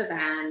finished the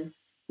van,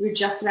 we were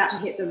just about to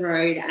hit the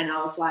road and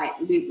I was like,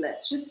 Luke,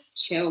 let's just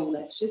chill.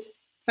 Let's just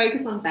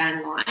focus on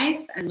van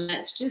life and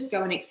let's just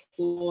go and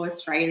explore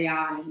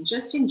Australia and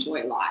just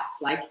enjoy life.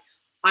 Like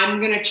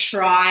I'm going to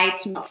try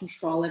to not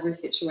control every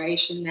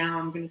situation now.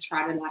 I'm going to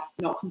try to like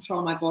not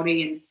control my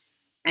body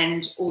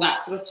and all that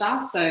sort of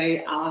stuff. So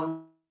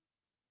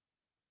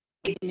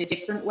in a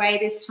different way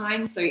this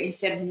time. So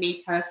instead of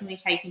me personally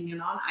taking it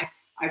on,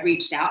 I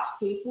reached out to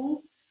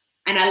people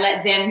and I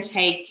let them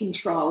take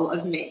control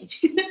of me,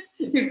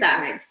 if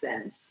that makes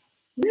sense.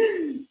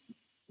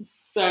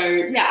 So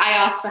yeah, I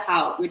asked for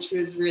help, which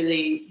was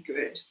really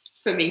good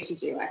for me to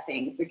do, I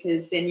think,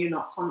 because then you're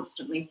not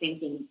constantly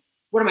thinking,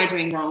 what am I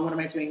doing wrong? What am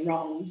I doing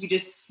wrong? You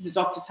just, the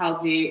doctor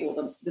tells you,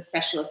 or the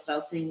specialist that I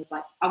was seeing was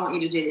like, I want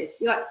you to do this.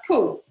 You're like,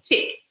 cool,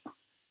 tick.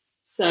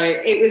 So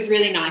it was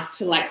really nice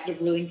to like sort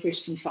of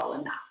relinquish control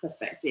in that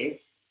perspective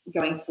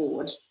going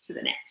forward to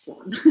the next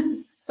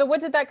one. So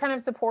what did that kind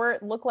of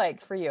support look like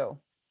for you?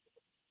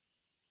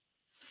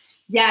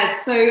 Yeah,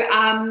 so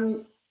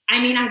I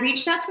mean, I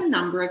reached out to a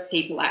number of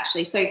people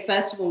actually. So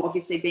first of all,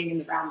 obviously being in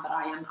the realm that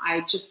I am,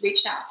 I just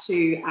reached out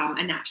to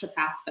a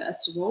naturopath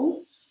first of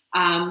all,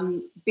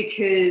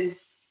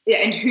 because,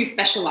 and who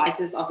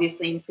specializes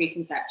obviously in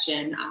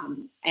preconception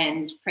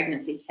and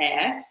pregnancy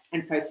care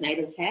and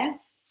postnatal care.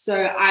 So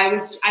I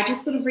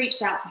just sort of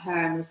reached out to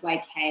her and was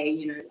like, hey,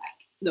 you know, like,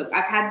 look,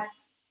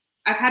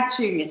 I've had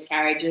 2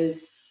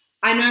 miscarriages.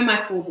 I know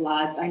my full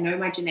bloods. I know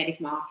my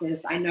genetic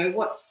markers. I know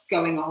what's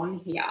going on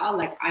here.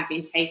 Like I've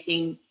been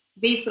taking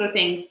these sort of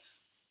things.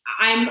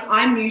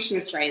 I'm new to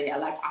Australia.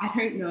 Like I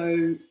don't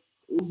know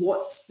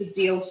what's the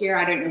deal here.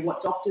 I don't know what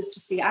doctors to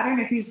see. I don't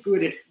know who's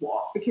good at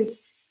what because,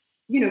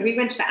 you know, we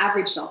went to the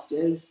average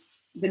doctors,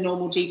 the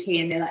normal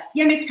GP, and they're like,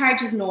 yeah,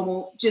 miscarriage is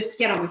normal. Just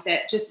get on with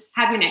it. Just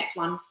have your next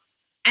one.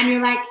 And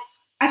you're like,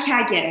 okay,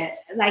 I get it.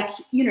 Like,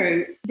 you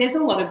know, there's a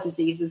lot of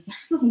diseases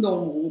that are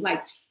normal.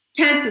 Like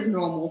cancer is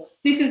normal.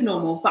 This is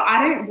normal, but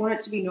I don't want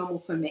it to be normal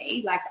for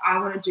me. Like I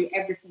want to do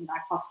everything that I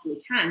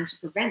possibly can to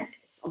prevent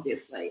this,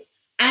 obviously.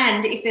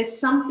 And if there's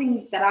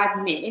something that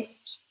I've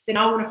missed, then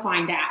I want to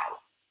find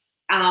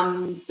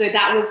out. So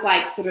that was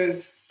like sort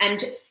of,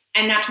 and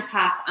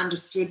naturopath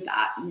understood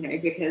that, you know,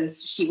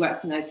 because she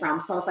works in those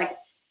realms. So I was like,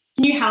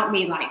 can you help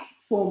me like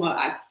form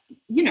a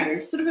you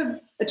know, sort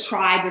of a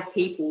tribe of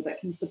people that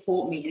can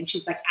support me? And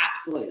she's like,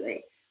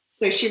 absolutely.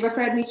 So she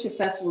referred me to,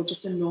 first of all,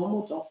 just a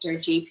normal doctor, a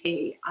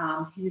GP,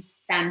 who's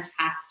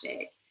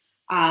fantastic.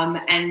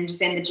 And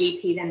then the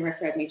GP then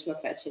referred me to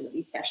a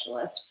fertility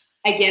specialist.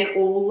 Again,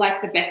 all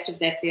like the best of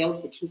their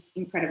fields, which was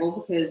incredible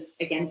because,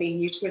 again, being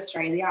new to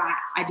Australia,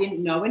 I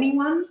didn't know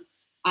anyone.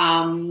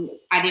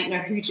 I didn't know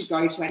who to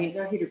go to. I didn't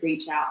know who to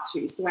reach out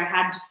to. So I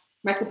had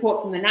my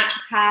support from the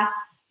naturopath,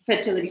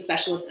 fertility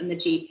specialist and the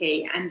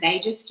GP, and they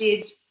just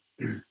did,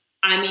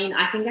 I mean,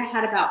 I think I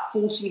had about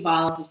 40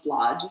 vials of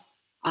blood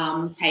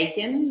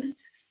taken.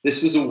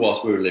 This was all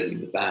whilst we were living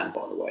in the van,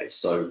 by the way.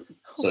 So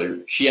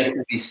she had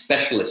all these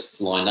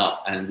specialists line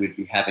up and we'd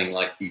be having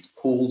like these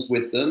calls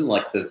with them,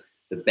 like the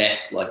the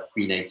best like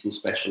prenatal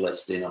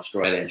specialist in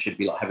Australia and should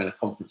be like having a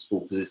conference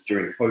call because it's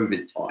during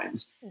COVID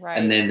times. Right.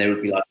 And then they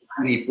would be like,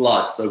 we need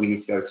blood, so we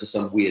need to go to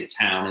some weird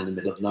town in the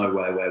middle of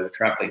nowhere where we're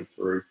traveling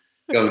through,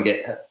 go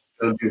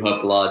and do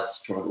her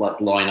bloods, try to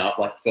like line up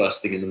like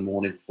first thing in the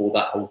morning before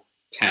that whole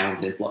town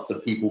did, lots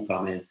of people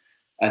come in,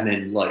 and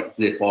then like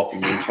zip off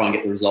and then try and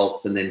get the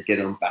results and then get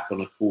them back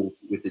on a call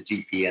with the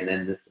GP and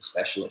then the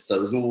specialist. So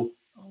it was all,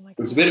 it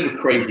was a bit of a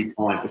crazy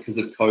time because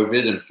of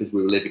COVID and because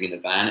we were living in a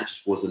van. It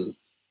just wasn't,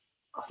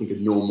 I think, a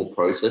normal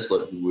process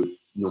like we would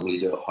normally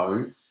do at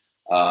home.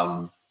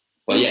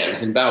 But yeah, it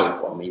was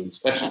invaluable. I mean, the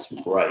specialists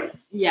were great.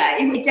 Yeah,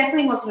 it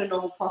definitely wasn't a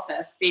normal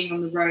process being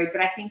on the road,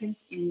 but I think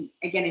in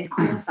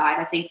hindsight,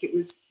 I think it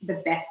was the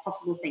best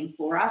possible thing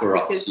for us. For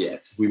us, yeah,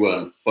 because we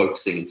weren't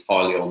focusing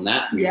entirely on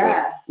that.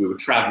 We were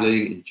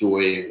traveling,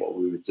 enjoying what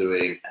we were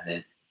doing, and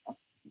then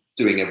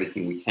doing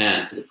everything we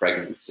can for the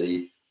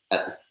pregnancy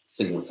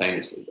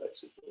simultaneously,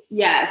 basically.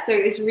 Yeah, so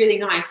it was really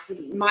nice.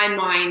 My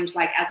mind,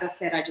 like, as I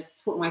said, I just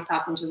put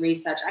myself into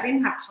research. I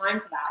didn't have time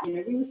for that. You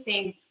know, we were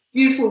seeing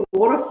beautiful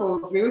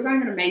waterfalls. We were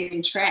going on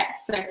amazing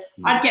treks. So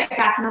I'd get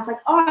back and I was like,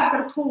 oh, I've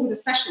got a call with a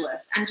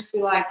specialist, and just be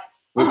like,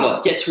 we'd be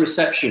like, get to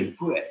reception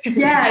quick.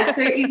 Yeah,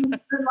 so it was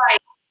like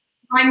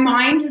my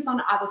mind was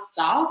on other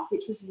stuff,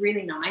 which was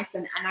really nice.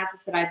 And as I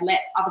said, I'd let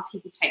other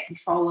people take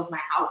control of my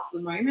health for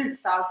the moment.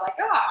 So I was like,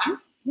 oh, I'm,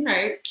 you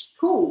know,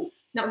 cool.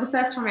 And that was the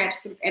first time I had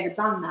sort of ever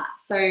done that.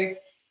 So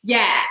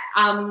yeah,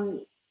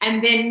 and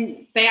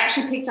then they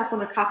actually picked up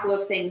on a couple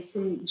of things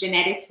from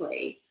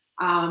genetically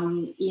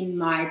in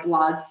my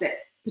bloods that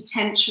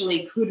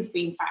potentially could have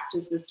been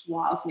factors as to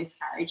why I was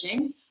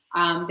miscarriaging.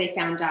 They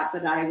found out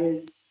that I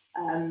was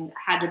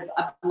had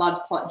a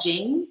blood clot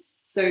gene.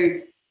 So,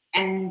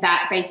 and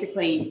that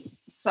basically,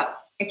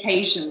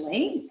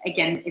 occasionally,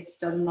 again, it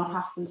does not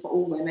happen for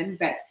all women,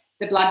 but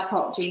the blood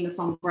clot gene, the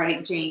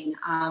thrombotic gene,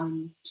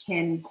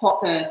 can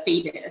clot the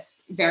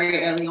fetus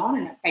very early on,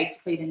 and it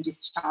basically then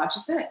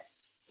discharges it.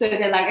 So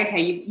they're like,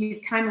 okay,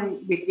 you've come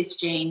in with this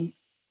gene.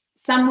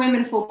 Some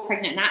women fall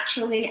pregnant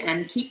naturally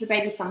and keep the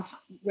baby. Some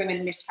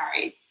women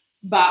miscarry,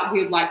 but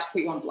we would like to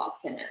put you on blood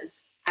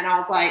thinners. And I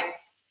was like,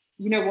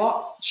 you know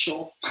what?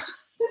 Sure.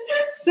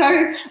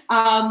 So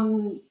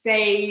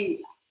they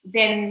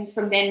then,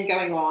 from then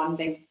going on,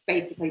 they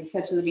basically,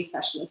 fertility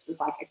specialist was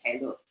like, okay,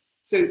 look,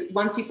 so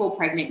once you fall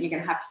pregnant, you're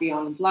going to have to be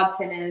on blood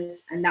thinners,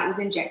 and that was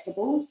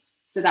injectable.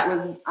 So that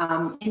was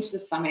into the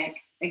stomach.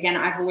 Again,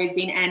 I've always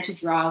been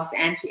anti-drugs,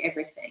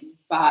 anti-everything.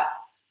 But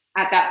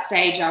at that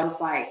stage, I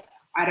was like,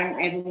 I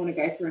don't ever want to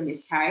go through a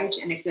miscarriage.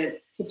 And if the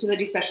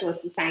fertility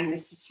specialist is saying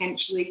this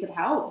potentially could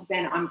help,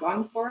 then I'm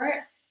going for it.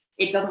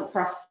 It doesn't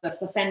cross the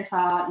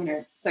placenta, you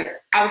know. So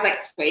I was like,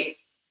 sweet,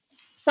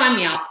 sign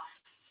me up.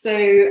 So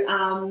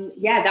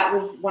yeah, that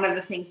was one of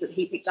the things that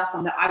he picked up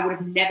on that I would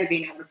have never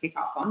been able to pick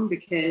up on,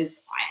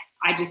 because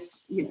I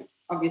just, you know,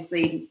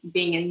 obviously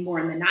being in more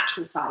in the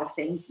natural side of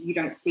things, you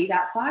don't see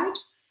that side.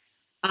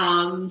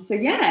 So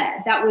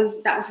yeah, that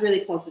was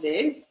really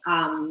positive.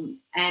 And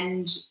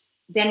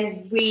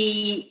then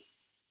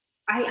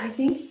I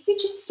think we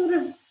just sort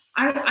of,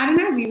 I don't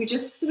know, we were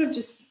just sort of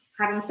just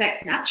having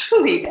sex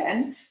naturally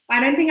then. I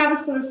don't think I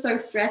was sort of so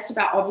stressed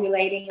about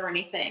ovulating or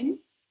anything.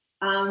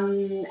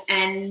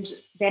 And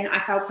then I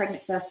fell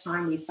pregnant first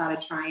time. We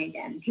started trying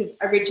again, because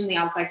originally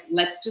I was like,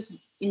 let's just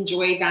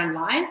enjoy van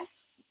life.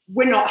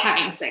 We're not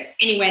having sex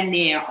anywhere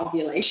near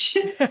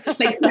ovulation.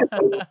 Like,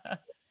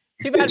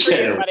 too bad for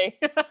you, buddy.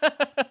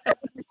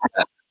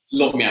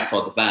 Lock me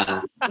outside the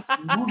van.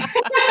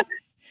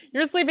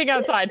 You're sleeping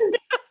outside.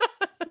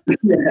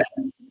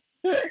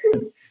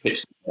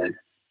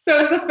 So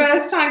it was the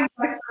first time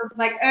I sort of was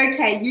like,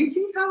 okay, you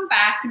can come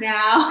back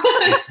now.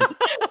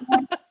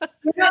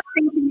 We're not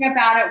thinking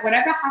about it.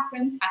 Whatever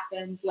happens,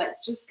 happens.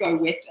 Let's just go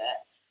with it.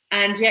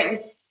 And yeah, it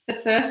was the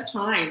first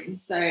time.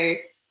 So,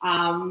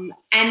 and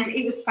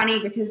it was funny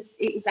because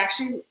it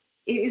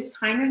was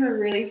kind of a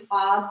really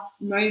hard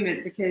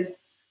moment,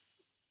 because,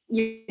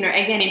 you know,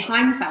 again, in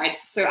hindsight,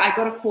 so I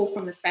got a call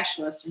from the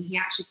specialist, and he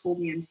actually called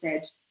me and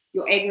said,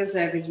 your egg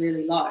reserve is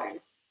really low.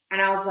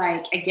 And I was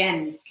like,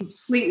 again,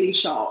 completely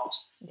shocked.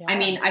 Yeah. I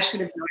mean, I should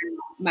have known.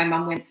 My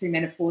mum went through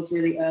menopause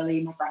really early.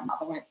 My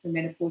grandmother went through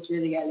menopause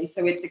really early.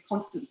 So it's a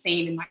constant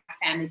theme in my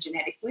family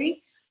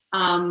genetically.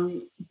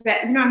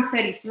 But, you know, I'm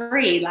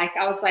 33. Like,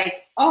 I was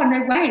like, oh,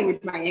 no way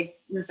would my egg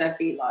reserve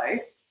be low.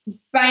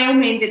 By all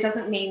means, it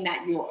doesn't mean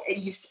that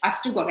I've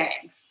still got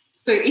eggs.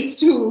 So they're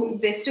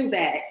still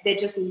there. They're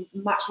just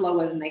much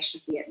lower than they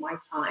should be at my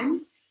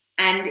time.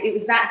 And it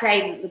was that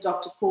day that the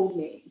doctor called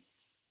me.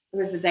 It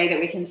was the day that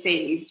we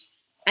conceived.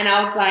 And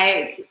I was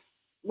like,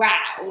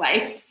 wow,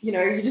 like, you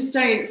know, you just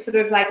don't sort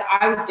of, like,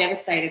 I was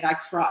devastated. I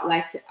cried,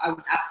 like, I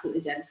was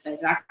absolutely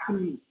devastated. I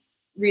couldn't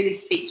really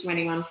speak to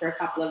anyone for a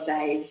couple of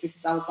days,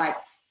 because I was like,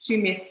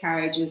 2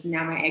 miscarriages, and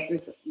now my egg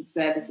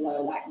reserve is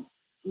low. Like,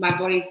 my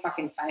body's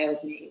fucking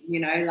failed me, you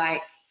know,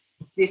 like,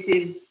 this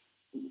is,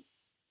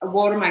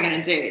 what am I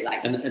going to do?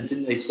 Like, and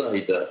didn't they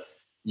say that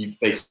you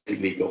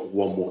basically got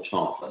one more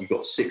chance, like you've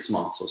got 6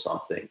 months or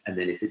something, and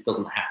then if it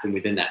doesn't happen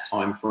within that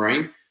time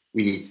frame,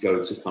 we need to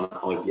go to kind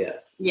of IVF.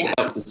 Yes.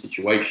 That was the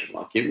situation.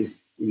 Like it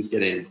was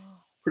getting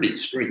pretty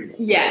extreme.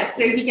 Yeah.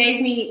 So he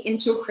gave me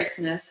until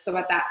Christmas. So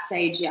at that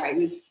stage, yeah, it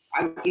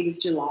was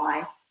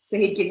July. So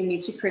he'd given me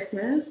to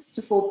Christmas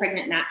to fall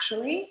pregnant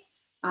naturally.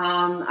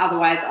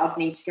 Otherwise, I'd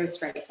need to go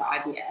straight to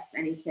IVF.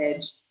 And he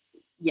said,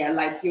 yeah,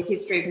 like your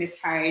history of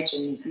miscarriage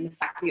and the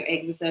fact that your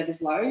egg reserve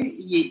is low,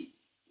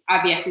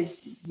 IVF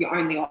is your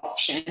only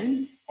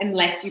option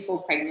unless you fall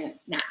pregnant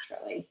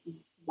naturally.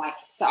 Like,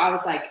 so I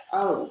was like,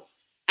 oh.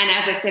 And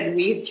as I said,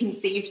 we had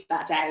conceived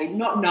that day,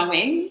 not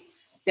knowing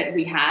that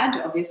we had,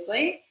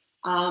 obviously.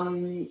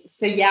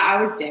 So yeah,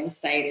 I was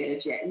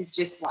devastated. Yeah, it was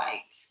just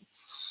like,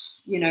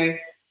 you know,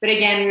 but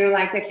again, we were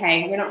like,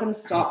 okay, we're not going to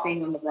stop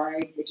being on the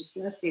road. We're just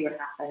going to see what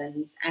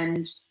happens.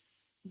 And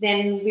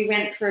then we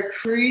went for a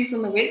cruise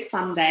on the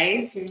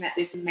Whitsundays. We met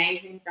this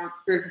amazing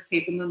group of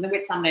people. And the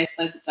Whitsundays,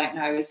 for those that don't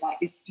know, is like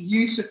this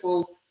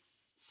beautiful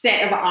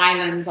set of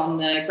islands on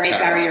the Great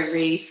Barrier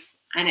Reef.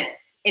 And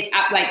it's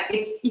up, like,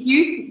 it's, if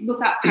you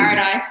look up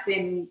paradise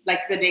in like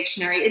the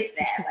dictionary, it's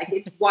there. Like,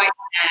 it's white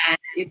sand.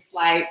 It's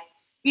like,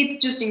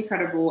 it's just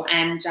incredible.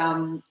 And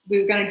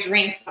we were going to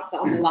drink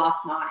on the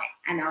last night.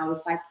 And I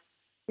was like,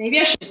 maybe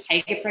I should just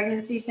take a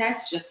pregnancy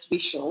test just to be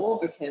sure,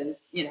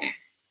 because, you know,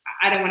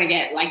 I don't want to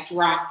get like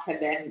drunk and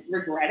then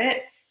regret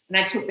it. And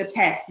I took the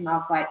test and I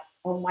was like,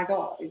 oh my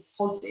God, it's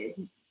positive,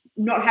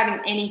 not having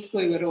any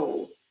clue at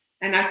all.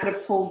 And I sort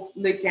of pulled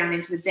Luke down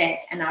into the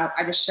deck and I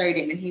just showed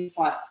him, and he was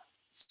like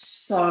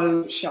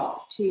so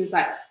shocked. He was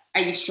like,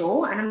 are you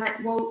sure? And I'm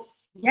like, well,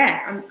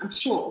 yeah, I'm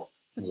sure.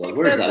 Like,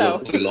 where is that little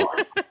blue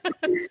line?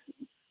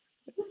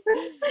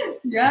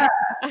 Yeah.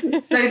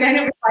 So then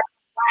it was like,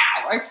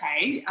 wow,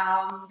 okay,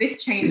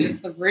 this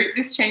changes the route,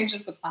 this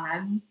changes the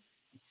plan.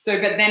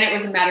 So, but then it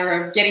was a matter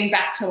of getting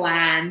back to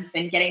land,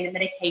 then getting the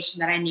medication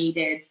that I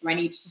needed. So I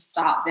needed to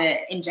start the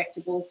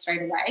injectables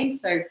straight away.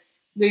 So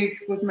Luke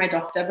was my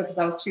doctor because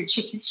I was too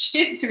chicken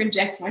shit to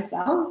inject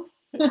myself.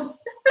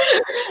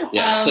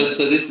 Yeah. So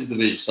this is the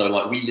vision. So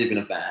like, we live in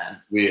a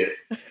van. We're,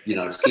 you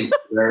know, sleep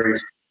in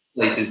various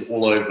places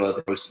all over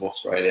the coast of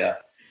Australia.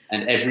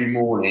 And every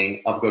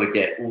morning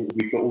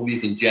we've got all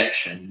these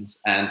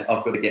injections, and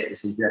I've got to get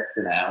this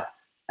injection out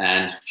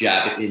and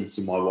jab it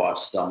into my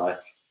wife's stomach,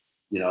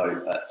 you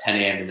know, at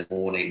 10 a.m. in the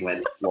morning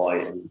when it's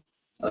light and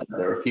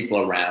there are people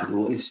around.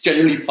 Well, it's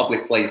generally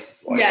public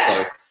places, right? Yeah.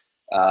 So,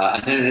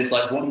 and then it's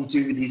like, what do you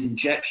do with these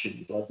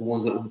injections? Like the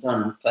ones that were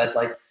done. And Claire's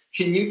like,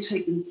 can you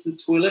take them to the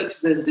toilet?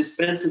 Because there's a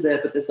dispenser there,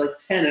 but there's like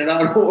 10, and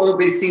I don't want to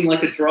be seen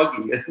like a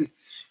druggie. And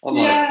I'm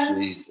like,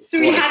 Jesus. So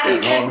we had to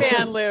Good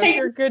man, Luke.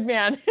 You're a good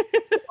man.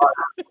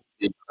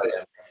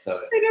 So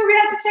we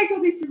had to take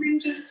all these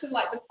syringes to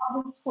like the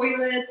public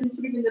toilets and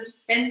put them in the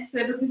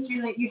dispenser, because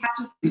you have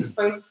to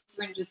dispose of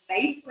syringes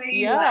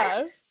safely. Yeah.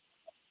 Like,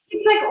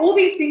 it's like all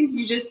these things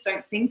you just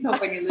don't think of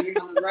when you're living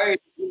on the road.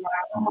 You're like,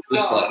 oh my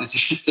just God. like, this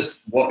is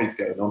just what is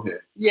going on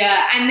here.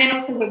 Yeah, and then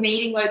also we're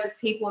meeting loads of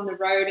people on the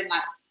road, and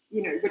like,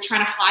 you know, we're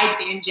trying to hide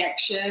the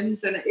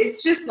injections, and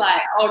it's just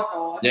like, oh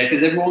God. Yeah,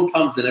 because everyone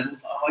comes and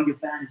everyone's like, oh, your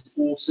van is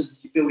awesome.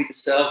 Did you build it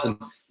yourselves? And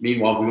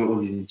meanwhile, we've got all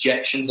these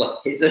injections like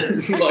hidden,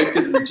 like,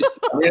 because we just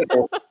done it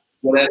or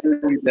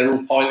whatever. They're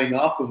all piling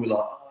up, and we're like,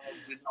 oh,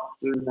 we're not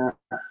doing that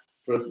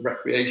for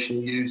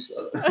recreational use.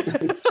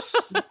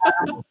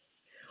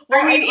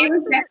 I mean, it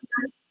was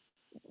definitely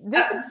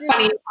this is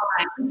funny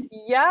time.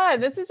 Yeah,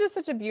 this is just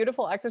such a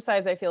beautiful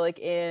exercise, I feel like,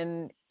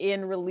 in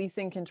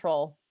releasing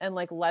control and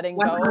like letting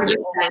go 100%.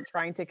 over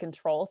trying to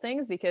control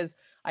things, because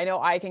I know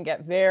I can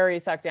get very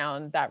sucked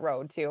down that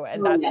road too.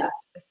 And that's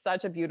just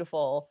such a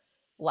beautiful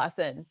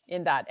lesson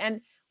in that.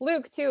 And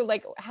Luke too,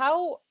 like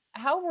how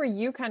were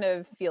you kind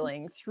of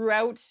feeling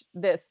throughout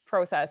this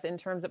process in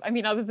terms of, I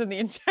mean, other than the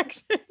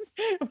injections,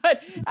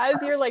 but as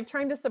you're like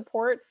trying to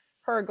support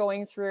her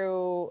going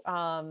through,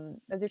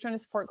 as you're trying to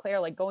support Claire,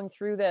 like going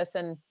through this,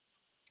 and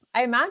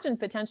I imagine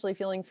potentially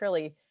feeling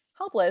fairly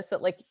helpless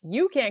that like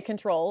you can't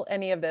control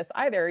any of this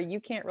either. You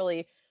can't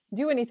really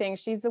do anything.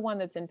 She's the one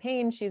that's in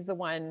pain. She's the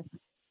one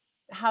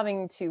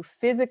having to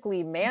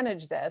physically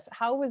manage this.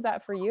 How was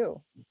that for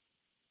you?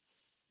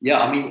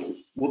 Yeah, I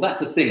mean, well, that's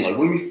the thing. Like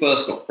when we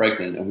first got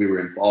pregnant and we were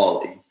in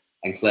Bali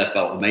and Claire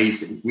felt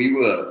amazing, we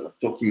were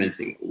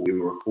documenting, we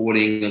were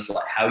recording. It was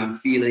like, how are you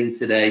feeling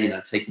today? You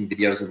know, taking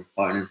videos on the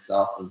phone and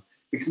stuff. And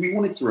because we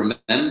wanted to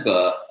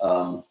remember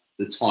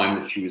the time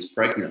that she was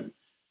pregnant.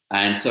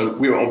 And so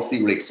we were obviously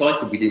really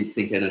excited. We didn't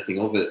think anything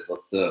of it,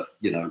 that,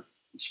 you know,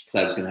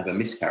 Claire was going to have a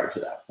miscarriage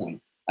at that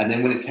point. And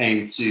then when it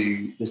came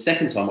to the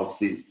second time,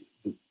 obviously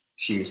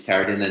she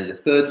miscarried. And then the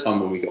third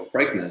time when we got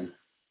pregnant,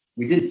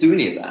 we didn't do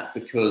any of that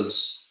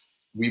because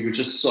we were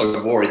just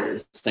so worried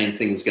that the same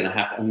thing was going to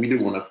happen. And we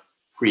didn't want to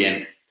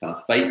preempt kind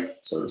of fate,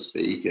 so to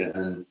speak.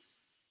 And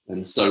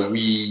so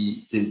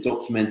we didn't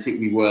document it.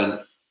 We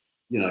weren't,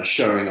 you know,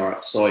 showing our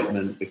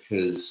excitement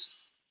because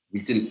we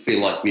didn't feel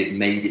like we had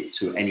made it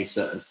to any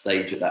certain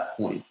stage at that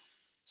point.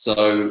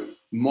 So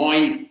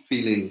my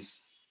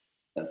feelings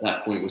at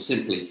that point were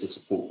simply to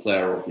support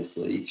Claire,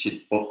 obviously.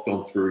 She'd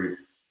gone through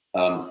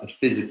a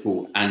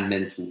physical and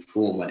mental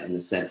trauma, in the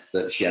sense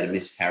that she had a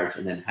miscarriage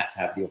and then had to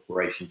have the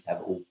operation to have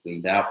it all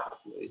cleaned out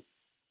properly.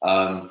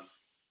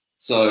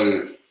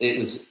 So it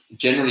was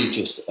generally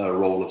just a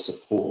role of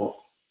support,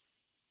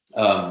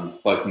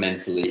 both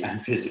mentally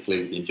and physically,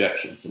 with the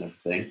injections and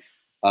everything.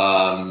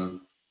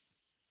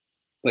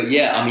 But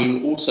yeah, I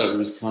mean, also it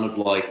was kind of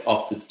like,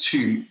 after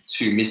two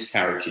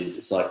miscarriages,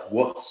 it's like,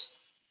 what's,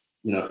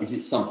 is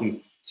it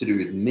something to do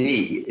with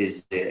me?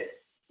 Is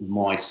it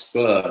my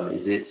sperm?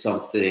 Is it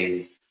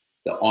something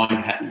that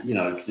I'm,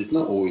 because it's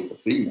not always the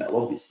female,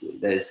 obviously.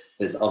 There's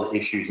other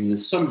issues, and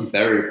there's so many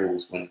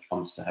variables when it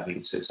comes to having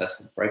a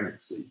successful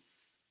pregnancy.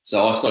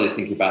 So I started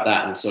thinking about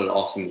that, and started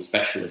asking the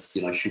specialists,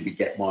 should we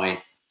get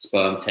my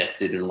sperm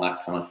tested and all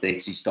that kind of thing.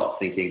 So you start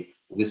thinking,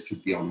 well, this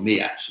could be on me,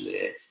 actually.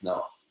 It's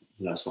not,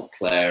 it's not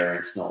Claire,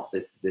 it's not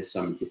that there's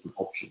so many different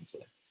options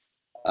here.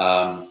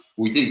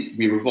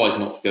 We revised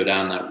not to go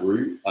down that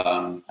route,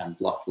 and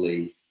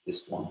luckily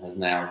this one has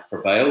now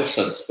prevailed.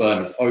 So the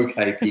sperm is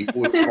okay,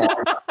 people. It's fine.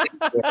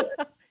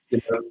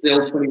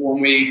 Still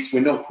 21 weeks.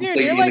 We're not completely.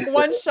 Dude, you're like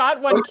one shot,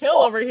 one kill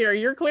over here.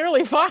 You're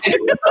clearly fine.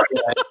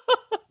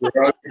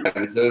 We're okay.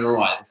 We're doing all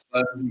right. The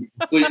sperm is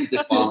completely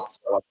defunct,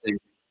 so I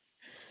think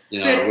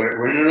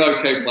we're in an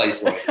okay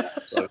place right now.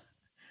 So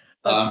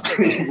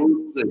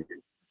we'll see.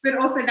 But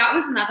also, that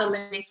was another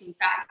limiting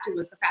factor,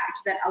 was the fact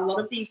that a lot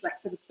of these,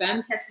 so the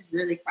sperm test was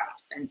really quite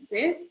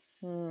expensive.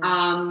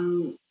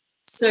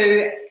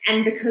 So,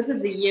 and because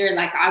of the year,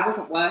 I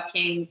wasn't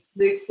working,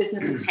 Luke's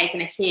business had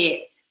taken a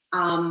hit.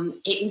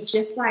 It was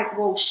just like,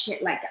 well,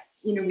 shit,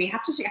 we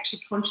have to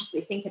actually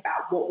consciously think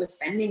about what we're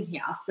spending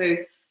here. So,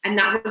 and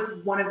that was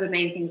one of the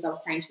main things I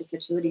was saying to the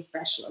fertility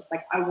specialist.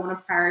 I want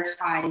to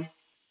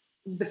prioritize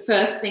the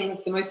first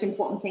things, the most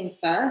important things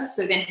first.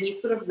 So then he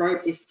sort of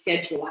wrote this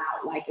schedule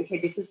out, okay,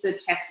 this is the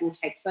test we'll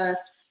take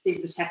first, these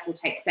are the tests we'll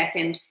take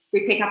second. If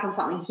we pick up on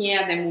something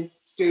here, then we'll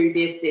do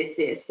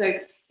this. So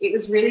it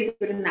was really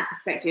good in that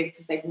perspective,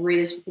 because they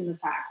really took in the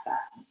fact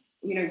that,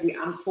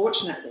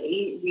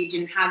 unfortunately, we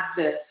didn't have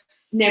the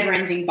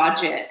never-ending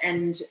budget,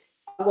 and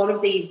a lot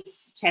of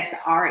these tests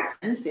are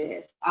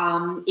expensive.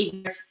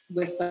 Even if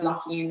we're so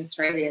lucky in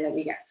Australia that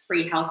we get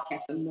free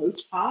healthcare for the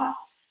most part,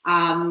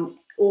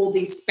 all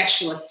these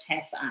specialist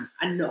tests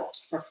are not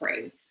for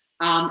free,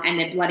 and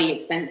they're bloody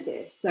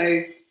expensive.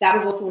 So that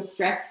was also a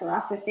stress for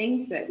us, I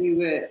think, that we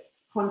were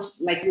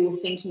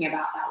thinking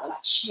about that. We're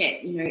like,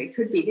 shit, it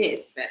could be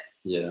this, but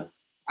yeah,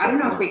 I don't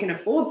know if we can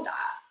afford that.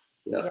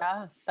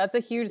 Yeah, that's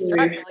a huge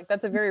stress.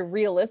 That's a very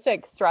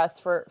realistic stress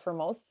for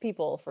most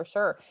people, for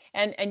sure.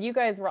 And you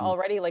guys were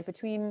already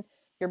between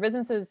your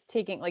businesses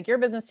taking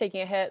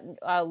a hit,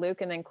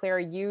 Luke, and then Claire,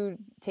 you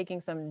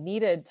taking some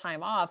needed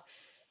time off.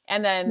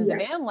 And then the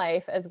van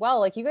life as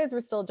well. You guys were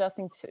still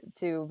adjusting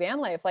to van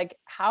life.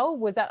 How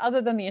was that,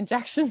 other than the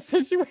injection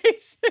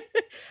situation?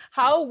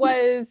 How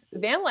was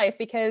van life?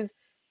 Because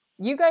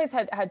you guys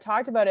had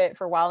talked about it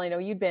for a while. I know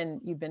you'd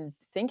been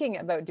thinking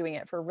about doing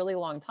it for a really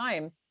long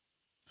time.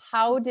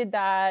 How did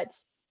that,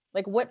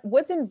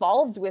 what's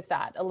involved with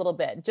that a little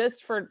bit,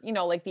 just for,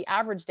 the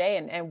average day,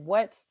 and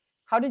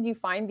how did you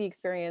find the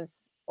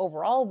experience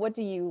overall? What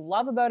do you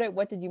love about it?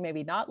 What did you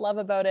maybe not love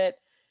about it?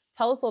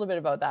 Tell us a little bit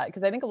about that,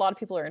 because I think a lot of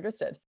people are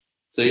interested.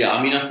 So yeah,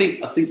 I mean, I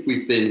think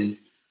we've been,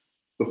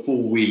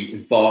 before we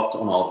embarked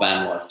on our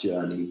van life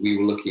journey, we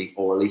were looking,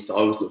 or at least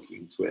I was looking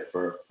into it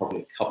for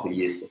probably a couple of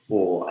years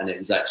before, and it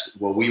was actually,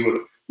 well, we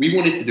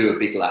wanted to do a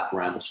big lap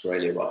around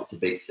Australia, right? It's a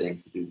big thing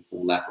to do the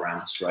full lap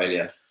around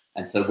Australia.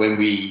 And so when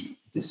we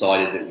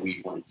decided that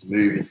we wanted to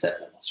move and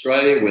settle in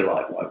Australia, we're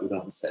like, right, we don't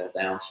want to settle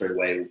down straight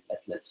away.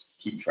 Let's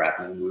keep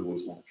traveling. We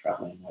always want to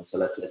travel anyway, so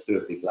let's do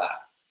a big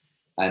lap.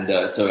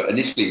 And so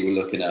initially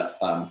we're looking at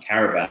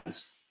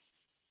caravans,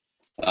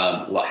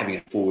 having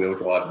a 4-wheel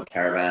drive in a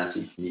caravan,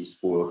 so you can use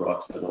 4-wheel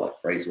drive to go to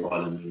Fraser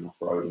Island and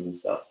off-roading and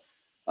stuff.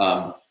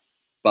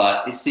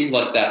 But it seemed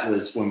like that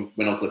was, when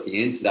I was looking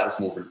into that, was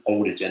more of an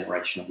older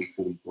generation, we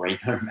call them grey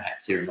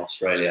nomads here in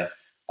Australia.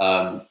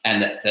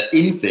 And the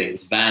in thing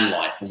was van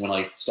life. And when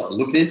I started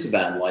looking into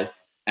van life,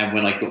 and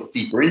when I got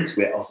deeper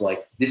into it, I was like,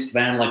 this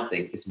van life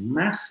thing is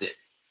massive,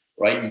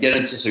 right? You get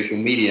into social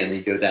media and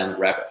you go down the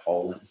rabbit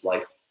hole, and it's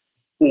like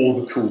all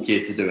the cool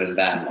kids are doing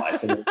van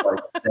life. And it's like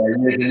they're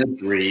living a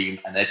dream,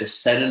 and they're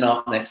just setting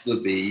up next to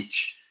the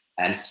beach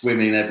and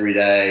swimming every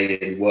day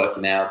and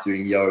working out,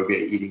 doing yoga,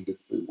 eating good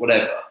food,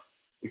 whatever,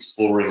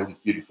 exploring all these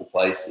beautiful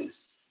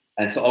places.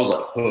 And so I was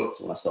like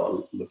hooked when I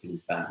started looking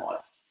into van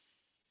life.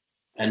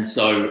 And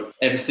so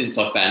ever since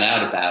I found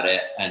out about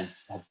it and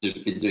have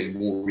been doing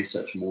more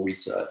research,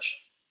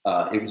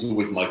 it was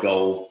always my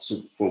goal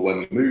for when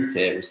we moved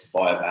here was to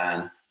buy a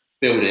van,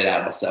 build it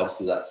out ourselves,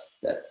 because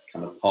that's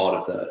kind of part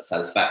of the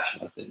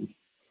satisfaction, I think,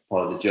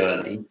 part of the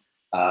journey,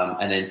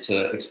 and then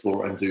to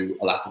explore and do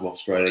a lap of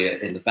Australia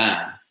in the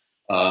van.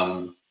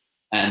 And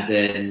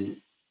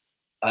then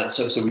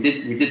so we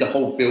did the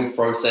whole build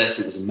process.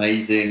 It was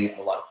amazing.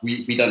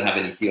 We don't have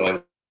any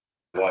DIY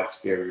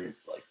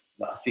experience.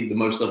 I think the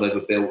most I've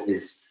ever built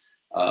is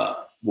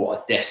a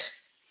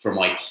desk from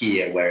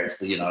IKEA, where it's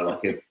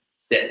a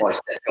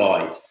step-by-step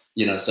guide.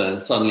 so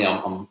suddenly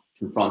I'm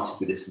confronted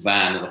with this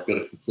van that I've got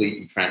to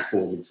completely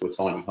transform into a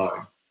tiny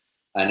home.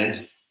 And it's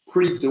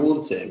pretty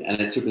daunting, and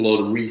it took a lot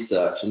of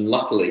research. And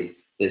luckily,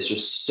 there's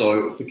just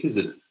because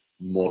of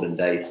modern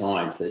day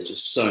times, there's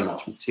just so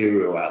much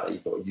material out there.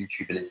 You've got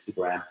YouTube and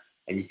Instagram,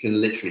 and you can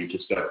literally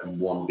just go from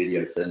one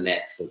video to the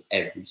next of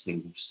every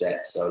single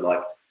step. So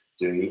like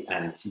doing the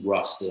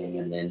anti-rusting,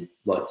 and then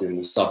like doing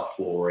the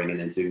subflooring, and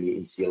then doing the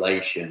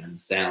insulation and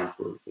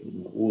soundproofing,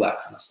 and all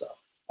that kind of stuff.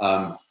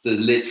 So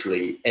there's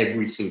literally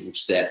every single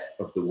step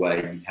of the way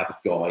you have a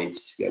guide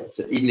to be able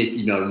to, even if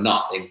you know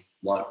nothing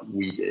like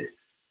we did,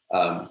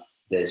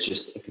 there's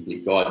just a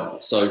complete guide on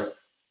it. So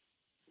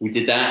we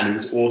did that, and it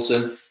was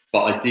awesome.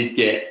 But I did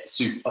get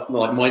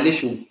like my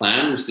initial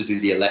plan was to do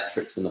the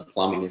electrics and the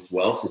plumbing as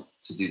well, so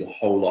to do the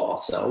whole lot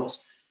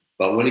ourselves.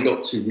 But when it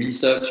got to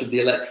research of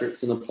the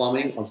electrics and the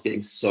plumbing, I was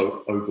getting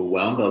so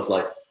overwhelmed. I was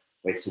like,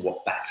 wait, so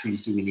what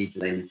batteries do we need? Do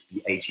they need to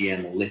be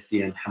AGM or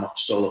lithium? How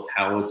much solar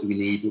power do we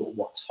need?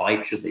 What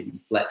type? Should they be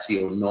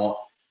flexi or not?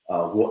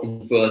 What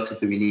inverter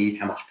do we need?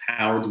 How much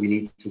power do we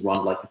need to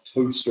run like a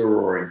toaster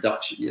or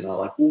induction?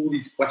 Like all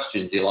these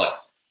questions, you're like,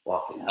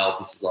 fucking hell,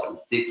 this is like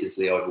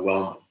ridiculously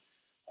overwhelming.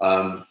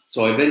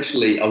 So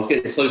I was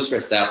getting so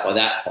stressed out by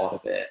that part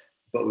of it,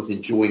 but was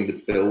enjoying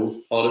the build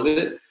part of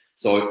it.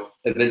 So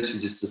I eventually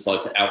just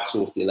decided to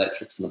outsource the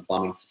electrics and the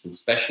plumbing to some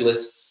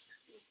specialists,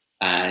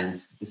 and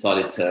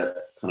decided to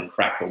kind of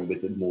crack on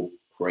with the more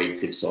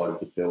creative side of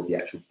the build, the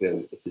actual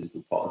build, the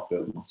physical part of the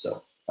build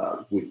myself,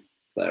 with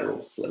Claire,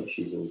 obviously.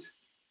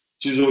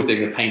 She was always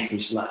doing the painting.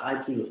 She's like, I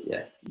do,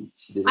 yeah.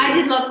 She did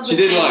lots of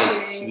painting.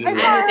 I saw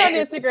her on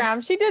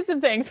Instagram. She did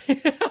some things. Yeah.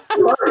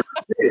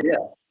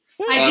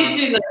 I did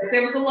do that.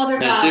 There was a lot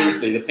of.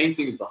 Seriously, the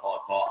painting is the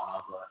hard part, and I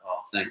was like,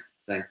 oh,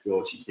 thank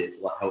God she's here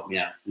to like help me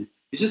out.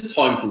 It's just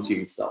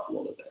time-consuming stuff, a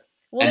lot of it.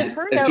 Well, it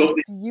turned out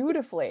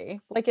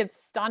beautifully. Like, it's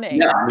stunning.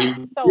 Yeah, I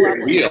mean, so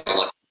we are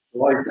like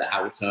surprised at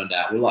how it turned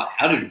out. We're like,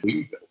 how did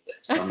we build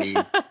this? I mean,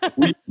 if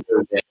we can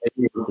build it,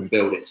 anyone can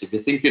build it. So if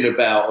you're thinking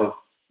about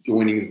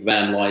joining the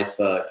van life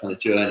kind of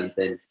journey,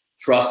 then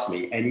trust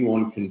me,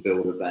 anyone can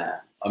build a van.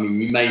 I mean,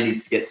 you may need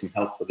to get some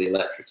help for the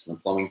electrics and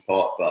the plumbing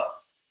part, but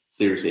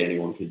seriously,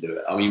 anyone can do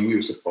it. I mean, we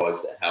were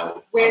surprised at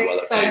how we're well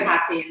so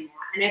happy in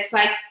that. And it's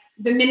like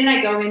the minute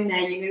I go in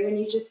there, when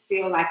you just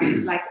feel like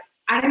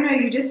I don't know,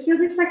 you just feel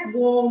this like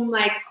warm,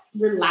 like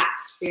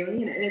relaxed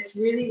feeling in it. And it's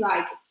really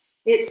like,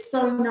 it's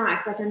so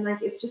nice. Like, I'm like,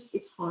 it's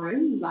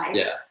home. Like,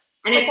 yeah.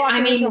 And it's, I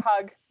mean, a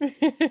hug.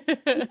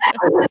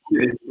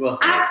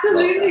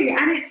 Absolutely.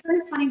 And it's so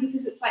funny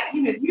because it's like,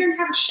 you don't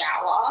have a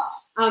shower.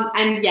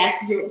 And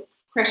yes, your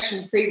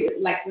question previous,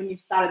 like when you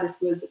started this,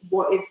 was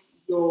what is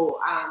your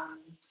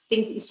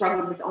things that you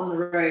struggled with on the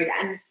road?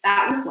 And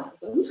that was one of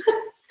them.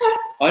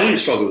 I didn't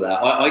struggle with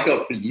that. I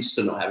got pretty used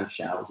to not having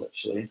showers,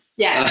 actually.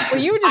 Yeah. Well,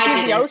 you would just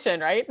use the ocean,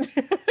 right?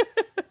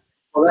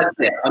 Well, that's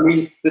it. I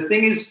mean, the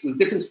thing is, the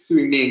difference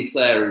between me and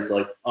Claire is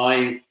like,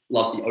 I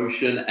love the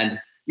ocean, and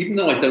even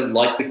though I don't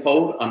like the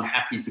cold, I'm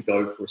happy to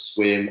go for a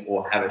swim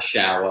or have a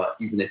shower,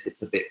 even if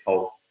it's a bit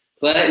cold.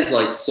 Claire is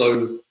like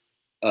so,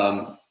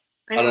 I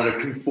don't know,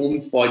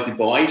 conformed by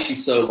Dubai.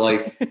 She's so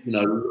like,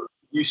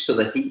 used to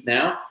the heat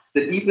now,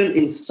 that even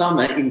in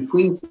summer in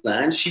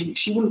Queensland, she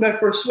wouldn't go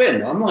for a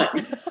swim. I'm like,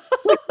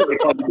 it's like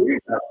 45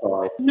 degrees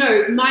outside.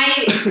 No,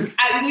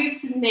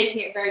 Luke's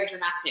making it very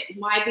dramatic.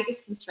 My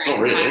biggest constraint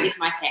is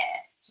my hair,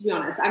 to be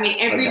honest. I mean,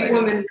 every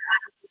woman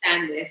can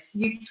understand this.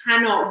 You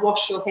cannot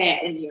wash your hair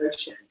in the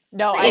ocean.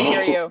 No, I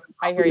hear you.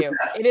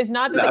 It is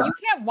not that you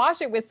can't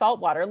wash it with salt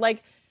water.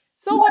 Like,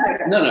 salt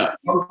water. No.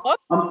 You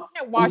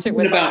can't wash it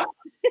with salt.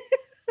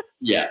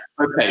 Yeah,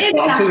 okay. But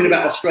I'm talking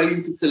about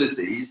Australian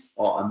facilities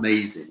are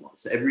amazing.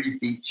 So every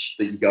beach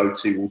that you go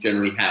to will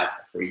generally have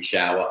a free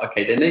shower.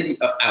 Okay, they may be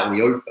out in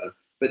the open,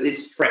 but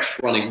it's fresh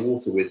running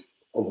water with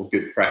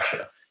good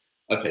pressure.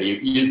 Okay,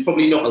 you're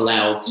probably not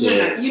allowed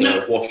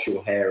to wash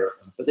your hair,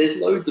 but there's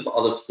loads of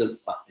other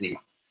facilities.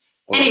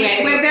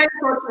 Anyway, we're very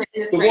fortunate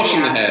in Australia. The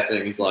washing the hair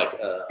thing is like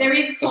a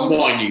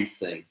minute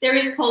thing. There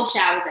is cold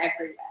showers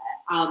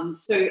everywhere.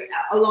 So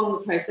along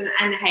the coast, and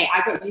hey,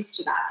 I got used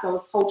to that. So I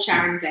was cold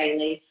showering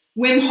daily.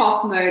 Wim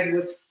Hof mode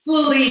was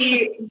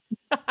fully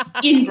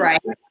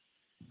embraced.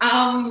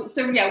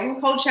 So yeah, we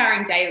were cold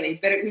showering daily,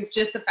 but it was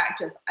just the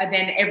fact of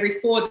then every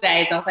 4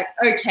 days I was like,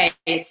 okay,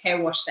 it's hair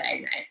wash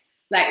day, mate.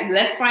 Like,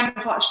 let's find a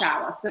hot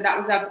shower. So that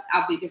was our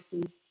biggest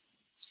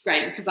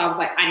constraint, because I was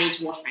like, I need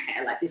to wash my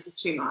hair. Like, this is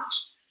too much.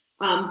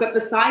 But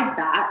besides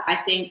that, I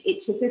think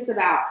it took us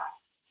about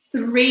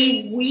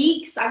 3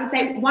 weeks, I would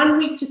say 1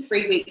 week to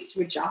 3 weeks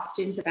to adjust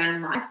into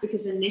van life,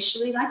 because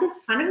initially, like, it's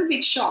kind of a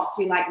big shock.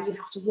 You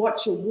have to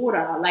watch your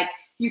water. Like,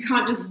 you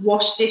can't just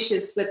wash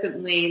dishes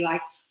flippantly.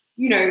 Like,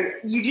 you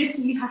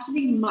have to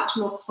be much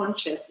more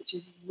conscious, which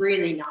is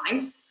really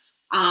nice.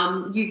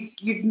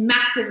 You've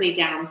massively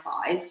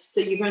downsized,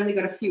 so you've only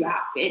got a few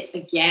outfits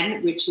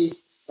again, which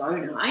is so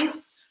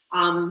nice.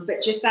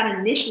 But just that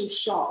initial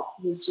shock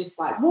was just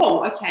like,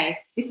 whoa, okay,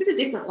 this is a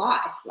different life.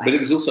 Like, but it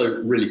was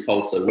also really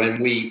cold. So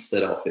when we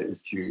set off, it was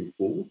June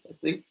 4th, I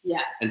think.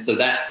 Yeah. And so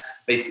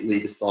that's basically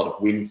the start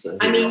of winter.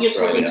 I mean, you're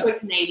talking to a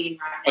Canadian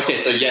right now. Okay,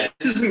 so yeah,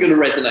 this isn't going to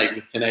resonate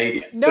with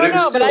Canadians. No,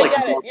 but I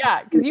get it.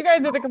 Yeah, because you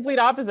guys are the complete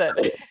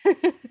opposite.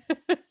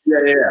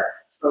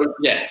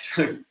 Yeah.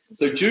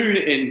 So June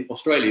in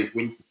Australia is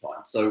winter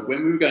time. So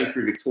when we were going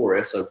through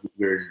Victoria, so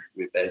we're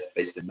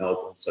based in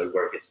Melbourne, so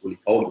where it gets really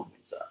cold in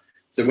winter.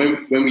 So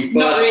when we first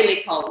not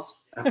really cold.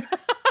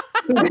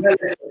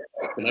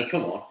 No,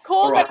 come on.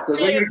 Cold by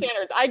Canadian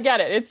standards. I get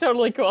it. It's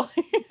totally cool.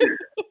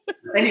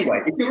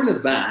 Anyway, if you're in a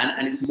van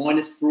and it's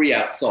 -3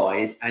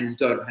 outside and you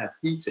don't have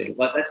heating,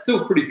 like that's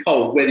still pretty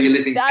cold whether you're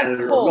living. That's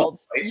Canada cold. or not,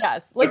 right?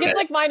 Yes, like it's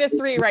like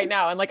 -3 right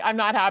now, and like I'm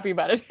not happy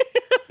about it.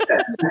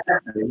 Yeah,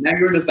 now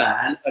you're in a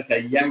van.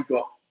 Okay,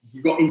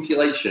 you've got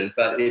insulation,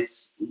 but it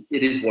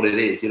is what it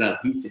is. You don't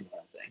have heating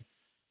or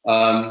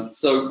anything.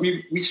 So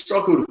we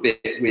struggled a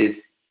bit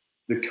with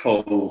the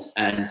cold,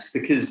 and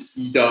because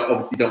you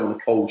obviously don't want a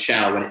cold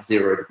shower when it's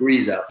 0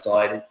 degrees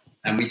outside,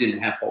 and we didn't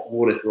have hot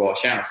water through our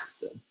shower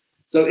system.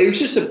 So it was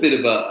just a bit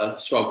of a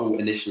struggle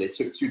initially. It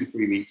took 2 to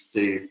 3 weeks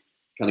to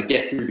kind of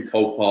get through the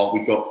cold part.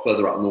 We got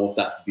further up north.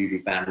 That's the beauty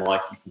of van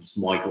life. You can just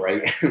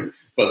migrate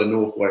further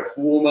north where it's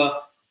warmer.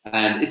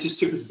 And it just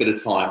took us a bit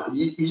of time.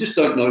 You just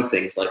don't know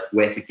things like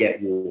where to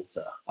get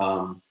water,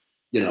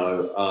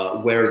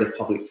 where are the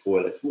public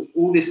toilets,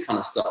 all this kind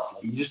of stuff.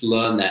 Like, you just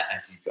learn that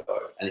as you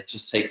go. And it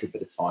just takes a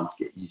bit of time to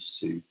get used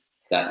to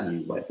that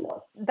new way of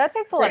life. That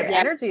takes a lot of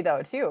energy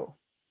though, too.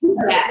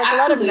 Yeah, like a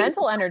lot of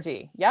mental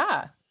energy.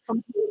 Yeah.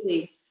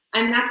 Completely.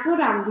 And that's what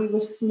we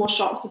were more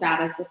shocked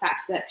about, is the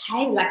fact that,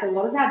 hey, like a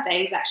lot of our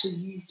days actually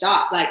used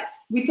up. Like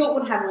we thought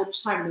we'd have all the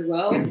time in the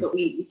world, but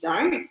we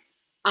don't.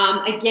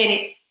 Again,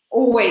 it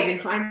always in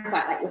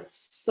hindsight, like we're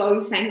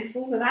so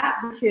thankful for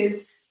that,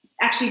 because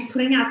actually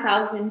putting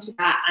ourselves into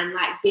that and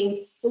like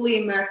being fully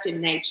immersed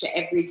in nature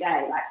every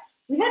day, like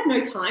we had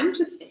no time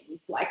to think,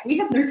 like we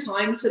had no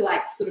time to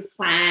like sort of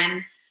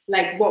plan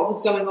like what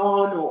was going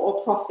on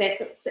or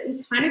process it. So it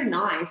was kind of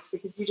nice,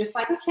 because you're just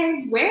like,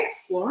 okay, we're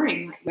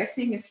exploring, like we're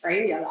seeing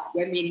Australia, like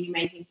we're meeting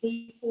amazing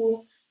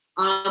people,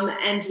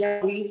 and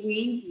yeah,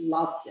 we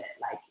loved it.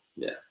 Like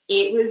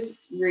it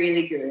was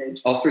really good.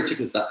 After it took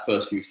us that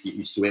first week to get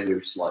used to it, we were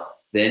just like,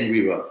 then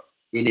we were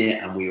in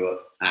it and we were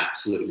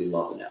absolutely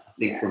loving it. I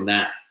think from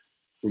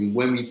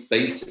when we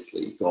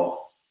basically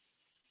got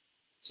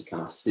to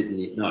kind of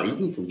Sydney, no,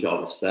 even from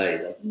Jarvis Bay,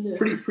 like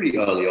pretty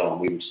early on,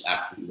 we were just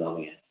absolutely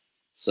loving it.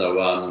 So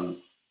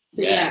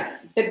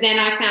but then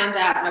I found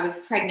out I was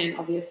pregnant,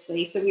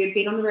 obviously. So we had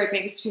been on the road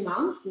maybe 2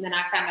 months, and then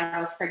I found out I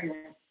was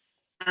pregnant.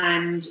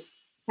 And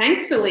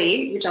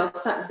thankfully, which I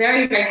was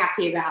very, very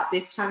happy about,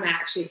 this time I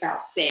actually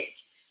felt sick.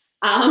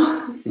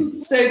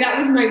 So that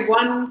was my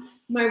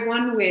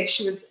one wish,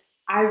 was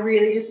I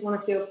really just want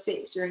to feel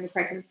sick during the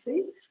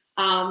pregnancy.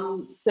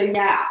 So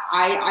yeah,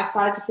 I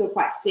started to feel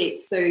quite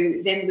sick. So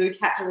then Luke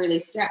had to really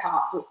step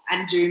up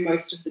and do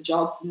most of the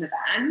jobs in the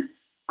van.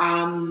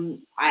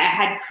 I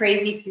had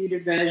crazy food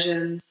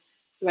aversions,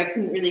 so I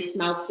couldn't really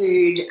smell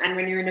food. And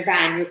when you're in a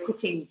van, you're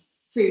cooking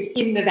food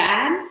in the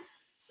van.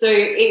 So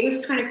it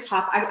was kind of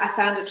tough. I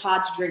found it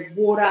hard to drink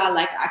water.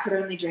 Like I could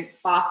only drink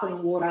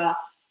sparkling water.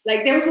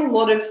 Like there was a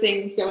lot of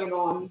things going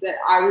on that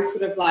I was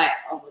sort of like,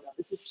 oh my God,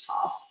 this is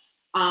tough.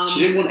 She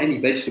didn't want any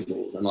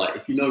vegetables. And like,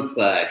 if you know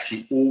Claire,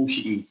 all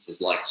she eats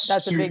is like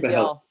that's super a big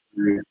deal.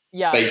 Food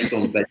based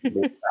on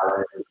vegetable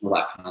salads and all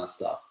that kind of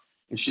stuff.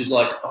 And she's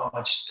like, oh,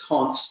 I just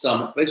can't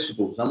stomach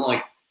vegetables. I'm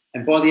like,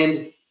 and by the end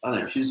of, I don't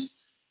know, she's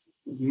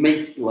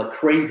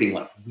craving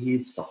like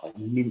weird stuff, like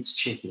minced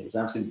chicken. It was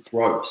absolutely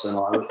gross. And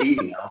I was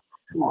eating it. I was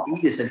like, I can't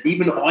eat this. And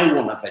even I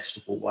want a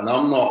vegetable, and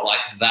I'm not like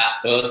that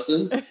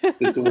person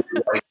that's always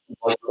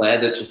like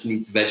Claire that just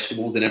needs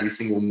vegetables in every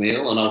single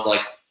meal. And I was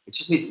like, I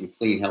just need some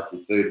clean,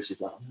 healthy food. And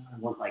she's like, no, I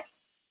want like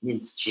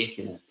minced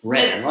chicken and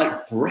bread. I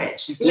like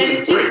bread.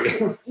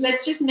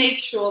 Let's just make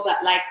sure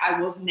that like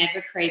I was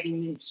never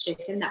craving minced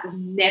chicken. That was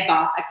never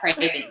a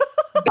craving.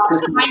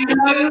 But I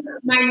know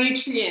my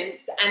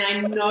nutrients, and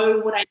I know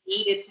what I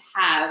needed to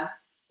have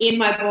in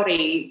my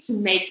body to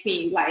make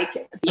me like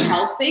be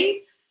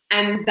healthy.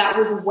 And that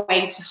was a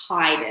way to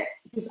hide it,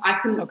 because I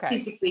couldn't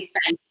physically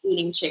face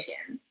eating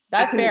chicken.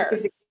 That's fair.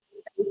 Physically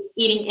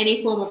eating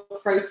any form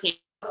of protein.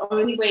 The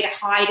only way to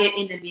hide it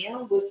in a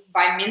meal was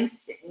by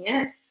mincing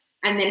it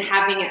and then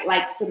having it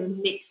like sort of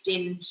mixed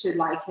into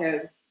like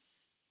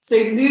so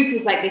Luke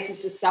was like, this is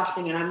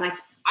disgusting. And I'm like,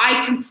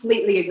 I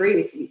completely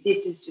agree with you.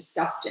 This is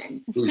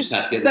disgusting. We just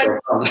have to get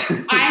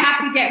I have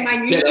to get my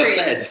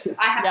nutrients.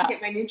 I have to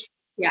get my nutrients.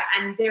 Yeah.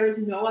 And there is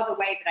no other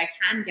way that I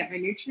can get my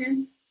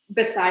nutrients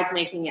besides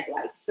making it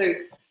like, so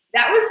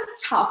that was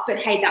tough, but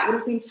hey, that would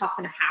have been tough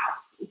in a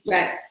house.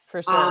 But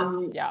for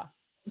sure.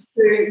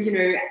 So, you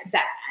know,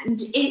 that, and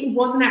it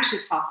wasn't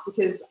actually tough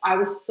because I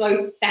was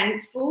so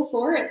thankful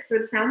for it. So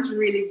it sounds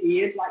really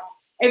weird. Like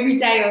every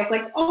day I was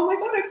like, oh my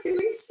God, I'm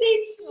feeling sick.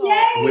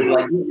 Yay. We're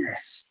like,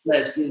 yes,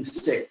 Claire's feeling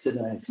sick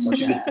today. It's such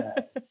a good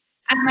day.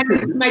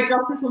 And my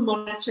doctors were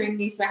monitoring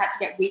me, so I had to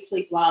get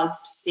weekly bloods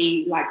to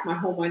see like my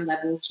hormone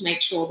levels to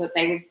make sure that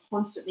they were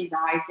constantly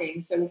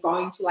rising. So we're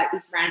going to like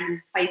these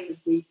random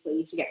places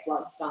weekly to get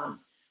bloods done,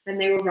 and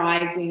they were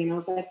rising, and I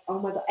was like, oh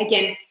my god!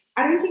 Again,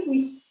 I don't think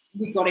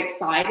we got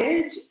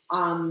excited,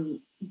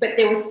 but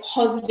there was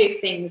positive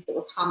things that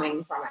were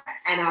coming from it,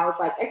 and I was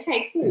like,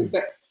 okay, cool.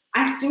 But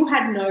I still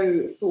had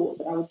no thought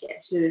that I would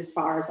get to as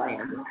far as I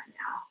am right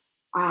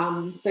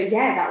now. So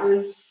yeah, that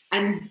was,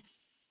 and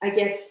I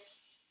guess.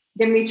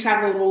 Then we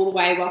travelled all the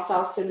way whilst I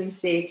was feeling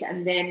sick,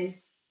 and then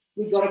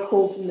we got a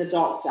call from the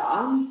doctor,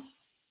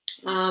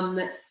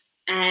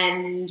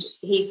 and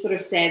he sort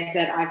of said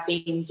that I've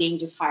been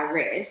deemed as high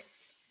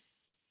risk.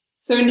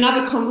 So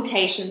another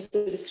complication,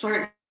 so this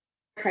current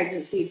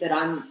pregnancy that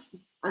I'm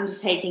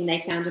undertaking,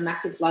 they found a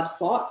massive blood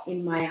clot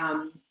in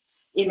my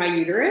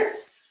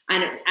uterus,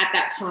 and at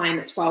that time,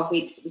 at 12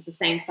 weeks, it was the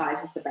same size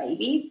as the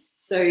baby,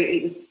 so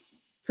it was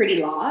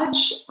pretty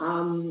large,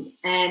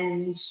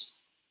 and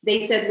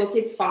they said, look,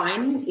 it's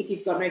fine if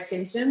you've got no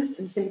symptoms,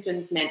 and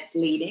symptoms meant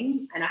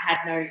bleeding, and I had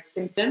no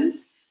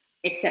symptoms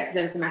except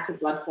there was a massive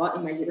blood clot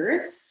in my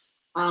uterus.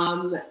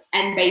 And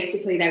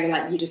basically they were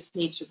like, you just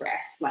need to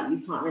rest, like you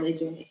can't really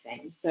do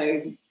anything.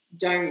 So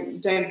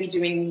don't be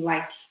doing,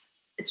 like,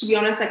 to be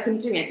honest, I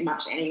couldn't do it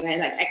much anyway.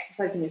 Like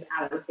exercising was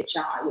out of the picture.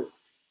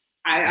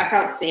 I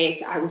felt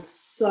sick. I was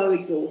so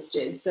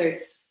exhausted. So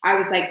I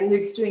was like,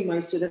 Luke's doing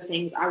most of the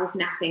things. I was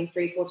napping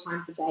 3-4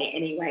 times a day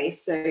anyway.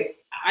 So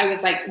I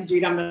was like,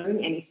 dude, I'm not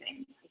doing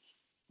anything.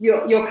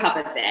 Like, you're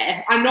covered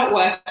there. I'm not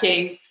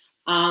working.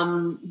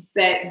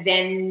 But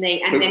then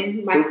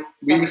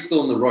we were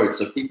still on the road.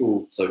 So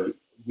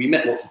we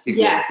met lots of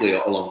people obviously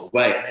along the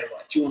way, and they were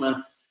like, do you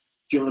want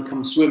to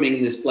come swimming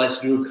in this place?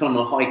 Do you want to come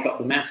and hike up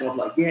the mountain? I was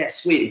like, yeah,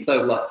 sweet. And Claire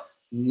was like,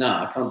 no,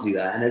 I can't do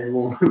that. And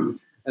everyone,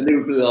 and they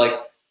would be like,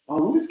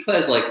 oh, what if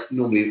Claire's like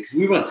normally, because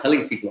we weren't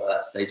telling people at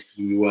that stage because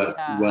we weren't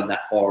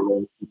that far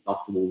along and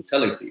comfortable with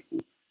telling people.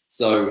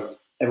 So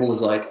everyone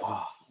was like,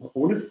 oh, I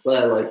wonder if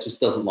Claire like just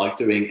doesn't like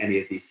doing any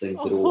of these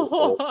things at all.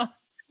 Or,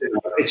 you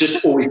know, it's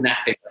just always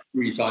napping like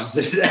 3 times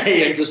a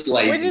day and just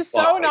lazy. Which is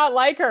so not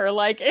like her.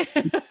 Like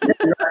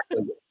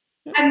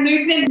And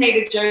Luke then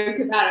made a joke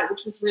about it,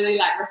 which was really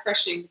like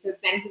refreshing, because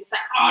then he was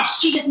like, oh,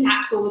 she just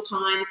naps all the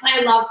time.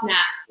 Claire loves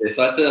naps. Yeah,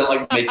 so I had to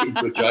like make it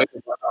into a joke.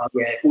 Like, oh,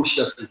 yeah, all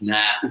she does is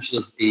nap, all she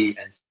does is eat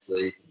and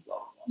sleep and blah,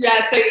 blah, blah.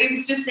 Yeah, so it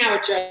was just now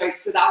a joke.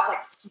 So that was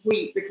like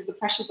sweet because the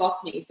pressure's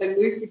off me. So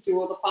Luke would do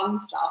all the fun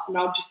stuff and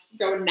I'll just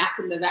go and nap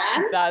in the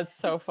van. That's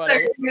so funny. So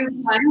it was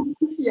like,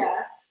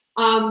 yeah.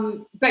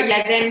 But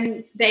yeah,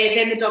 then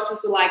the doctors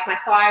were like, my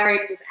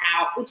thyroid was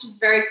out, which is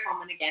very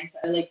common again for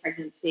early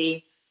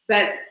pregnancy.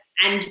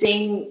 And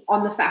being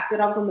on the fact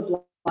that I was on the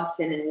blood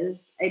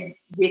thinners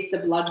with the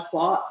blood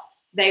clot,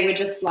 they were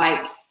just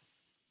like,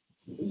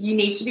 you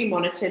need to be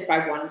monitored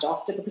by one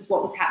doctor, because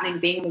what was happening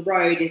being on the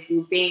road is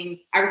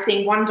I was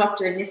seeing one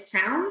doctor in this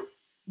town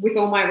with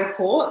all my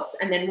reports,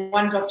 and then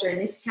one doctor in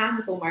this town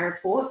with all my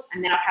reports,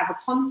 and then I'd have a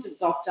constant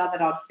doctor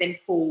that I'd then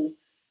call.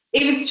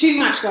 It was too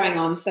much going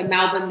on. So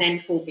Melbourne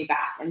then called me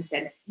back and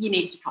said, you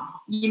need to come.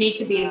 You need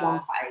to be in one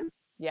place.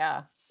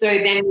 Yeah. So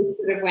then we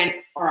sort of went,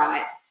 all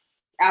right,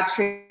 our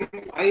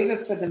trip's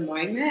over for the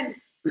moment,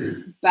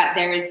 but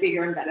there is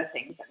bigger and better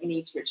things that we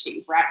need to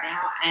achieve right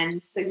now.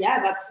 And so,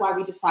 yeah, that's why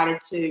we decided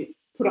to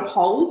put a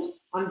hold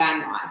on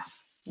van life.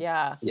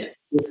 Yeah. Yeah.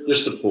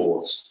 Just a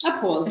pause. A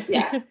pause,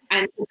 yeah.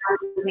 And I'm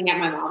living at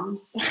my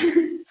mum's.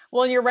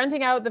 Well, you're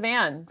renting out the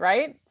van,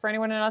 right? For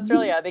anyone in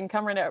Australia, they can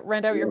come rent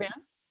out your van.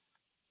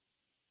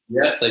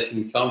 Yeah, they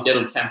can come get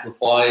on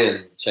Camplify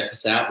and check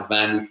us out. The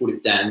van, we call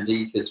it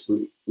Dandy because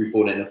we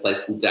bought it in a place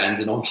called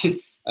Dandenong,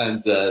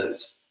 and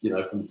it's, you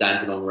know, from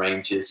Dandenong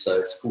Ranges, so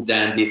it's called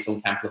Dandy. It's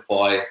on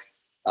Camplify.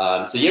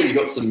 So yeah, we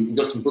got some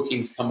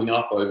bookings coming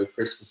up over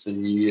Christmas and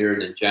New Year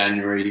and in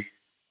January.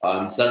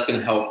 So that's going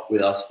to help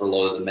with us for a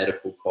lot of the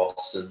medical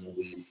costs and all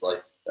these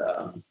like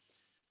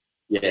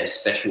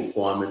special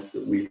requirements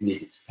that we've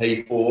needed to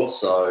pay for.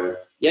 So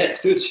yeah,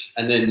 it's good.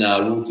 And then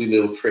we'll do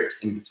little trips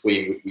in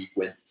between.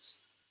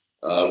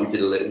 We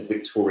did a little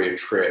Victoria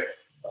trip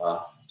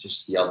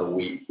just the other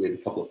week with a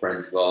couple of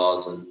friends of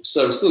ours, and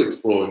so we're still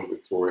exploring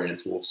Victoria, and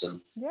it's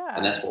awesome. Yeah.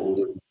 And that's what we'll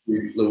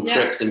do, little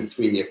trips in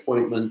between the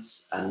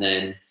appointments, and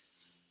then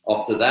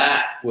after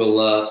that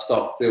we'll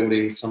start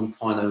building some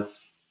kind of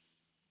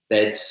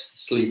bed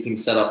sleeping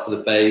setup for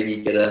the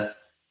baby, get a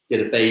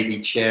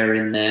baby chair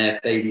in there,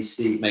 baby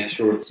seat, make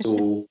sure it's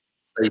all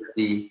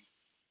safety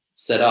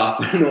set up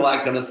and all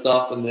that kind of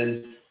stuff, and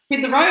then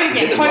hit the road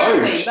again,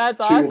 hopefully. That's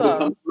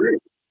awesome.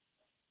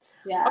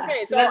 Yeah.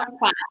 Okay, so that's the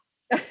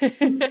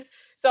plan.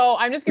 So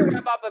I'm just going to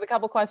wrap up with a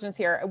couple questions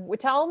here.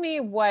 Tell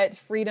me what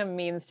freedom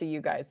means to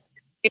you guys.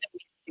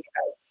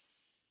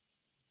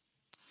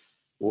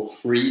 What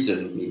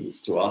freedom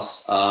means to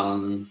us.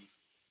 And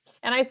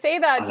I say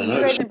that to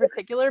you guys in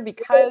particular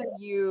because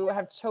you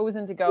have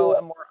chosen to go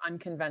a more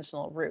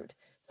unconventional route.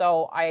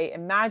 So I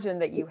imagine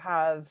that you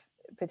have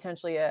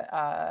potentially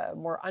a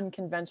more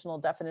unconventional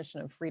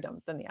definition of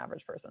freedom than the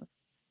average person.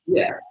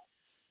 Yeah.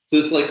 So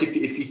it's like if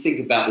you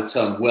think about the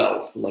term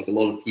wealth, like a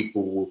lot of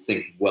people will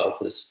think of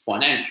wealth as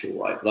financial,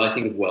 right? But I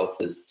think of wealth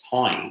as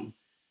time,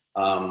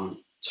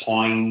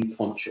 time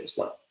conscious,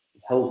 like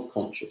health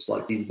conscious.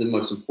 Like these are the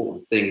most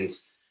important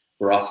things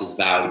for us as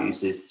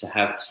values, is to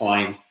have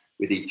time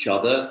with each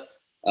other,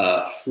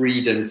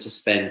 freedom to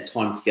spend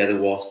time together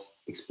whilst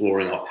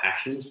exploring our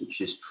passions,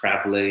 which is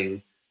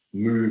traveling,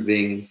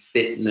 moving,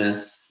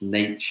 fitness,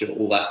 nature,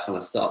 all that kind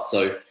of stuff.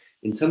 So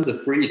in terms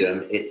of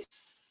freedom,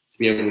 it's to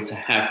be able to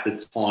have the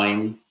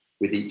time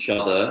with each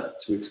other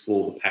to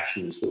explore the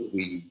passions that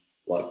we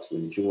like to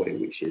enjoy,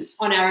 which is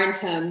on our own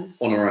terms.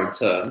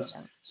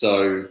 Yeah.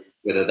 So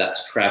whether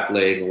that's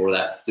traveling, or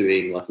that's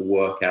doing like a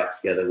workout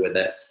together, whether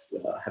that's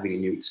having a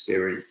new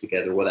experience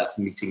together, or that's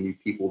meeting new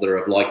people that are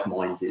of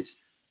like-minded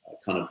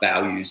kind of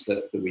values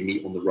that we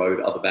meet on the road,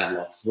 other van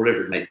lives,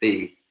 whatever it may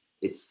be,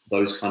 it's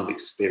those kind of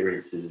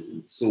experiences.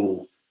 It's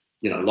all,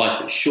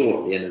 life is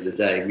short at the end of the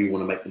day. We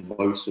want to make the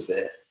most of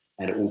it.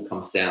 And it all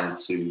comes down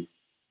to,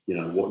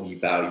 what you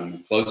value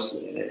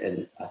closely.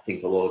 And I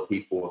think a lot of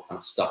people are kind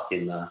of stuck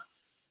in the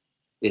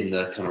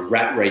kind of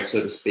rat race,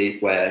 so to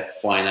speak, where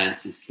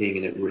finance is king,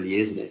 and it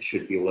really isn't. It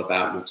should be all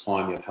about your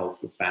time, your health,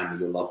 your family,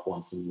 your loved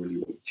ones, and really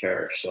what you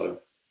cherish. So,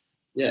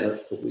 yeah,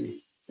 that's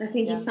probably. I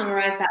think you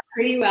summarized that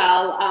pretty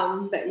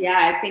well. But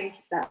yeah, I think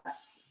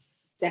that's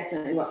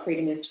definitely what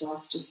freedom is to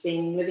us, just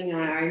living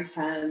on our own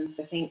terms.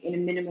 I think in a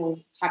minimal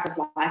type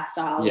of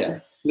lifestyle. Yeah,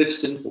 live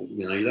simple.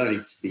 You don't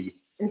need to be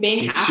and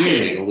being consuming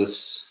happy. All this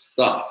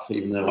stuff.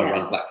 Even though I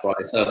run Black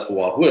Friday sales for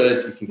Wild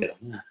Words, you can get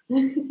on that.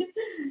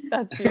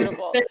 That's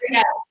beautiful.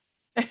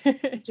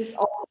 Just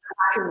all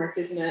happiness,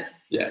 isn't it?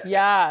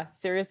 Yeah,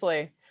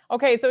 seriously.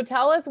 Okay, so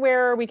tell us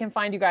where we can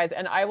find you guys,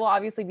 and I will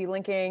obviously be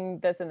linking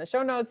this in the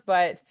show notes,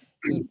 but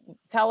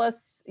tell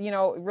us,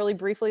 really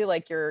briefly,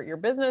 like your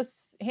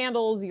business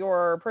handles,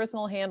 your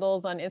personal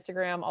handles on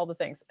Instagram, all the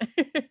things.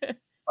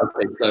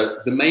 Okay, so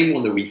the main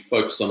one that we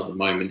focus on at the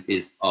moment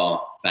is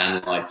our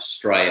van life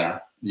Straya.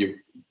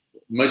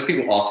 Most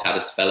people ask how to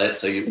spell it,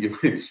 so you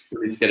need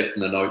to get it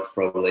from the notes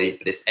probably,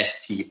 but it's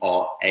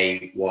Straya.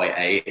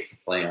 It's a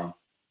play on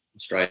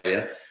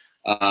Australia.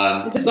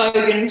 It's a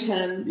bogan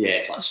term. Yeah,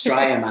 it's like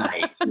Straya,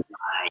 mate.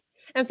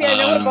 And see, I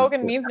know what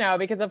bogan means now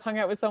because I've hung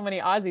out with so many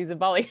Aussies in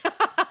Bali.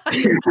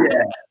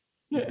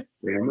 Yeah,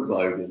 bring on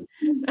the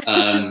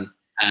bogan.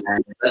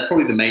 And that's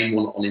probably the main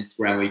one on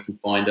Instagram where you can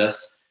find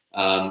us.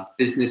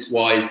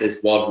 Business-wise,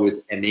 there's Wildwood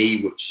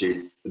ME, which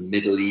is the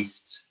Middle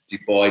East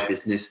Dubai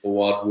business for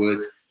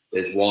Wildwood.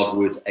 There's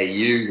Wildwood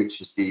AU,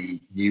 which is the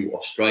new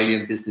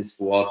Australian business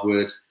for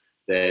Wildwood.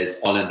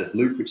 There's Island of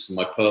Luke, which is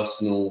my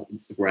personal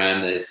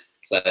Instagram. There's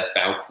Claire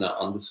Falconer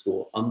 __,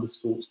 2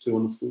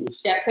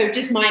 underscores. Yeah, so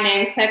just my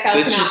name, Claire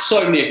Falconer. There's just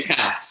so many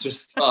accounts.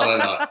 Just, I don't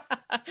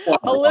know.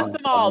 I'll list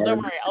them all.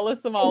 Don't worry. I'll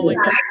list them all.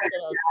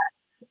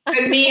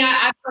 For me,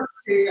 I've got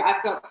 2.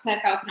 I've got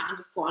Claire Falconer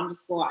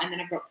 __, and then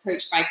I've got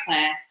Coach by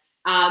Claire.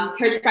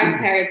 Coach by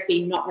Claire has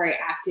been not very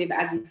active,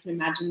 as you can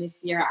imagine,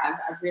 this year.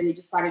 I've really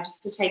decided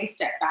just to take a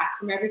step back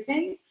from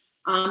everything.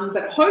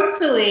 But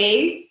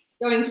hopefully,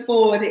 going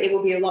forward, it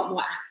will be a lot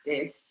more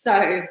active.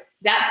 So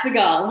that's the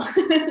goal.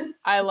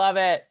 I love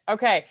it.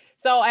 Okay.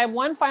 So I have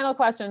one final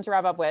question to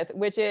wrap up with,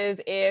 which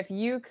is if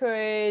you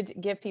could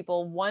give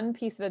people one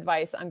piece of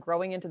advice on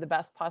growing into the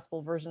best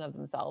possible version of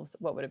themselves,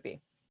 what would it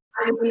be?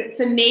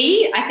 For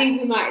me, I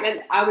think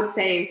I would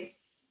say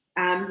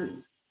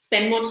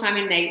spend more time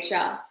in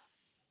nature.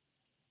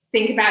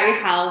 Think about your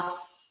health.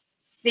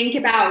 Think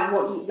about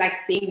what you like,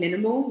 being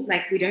minimal.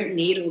 Like, we don't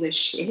need all this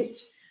shit.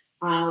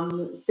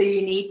 So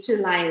you need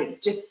to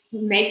just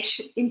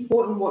make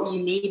important what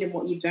you need and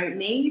what you don't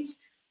need.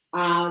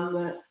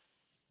 I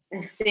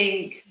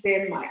think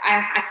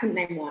I couldn't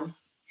name one.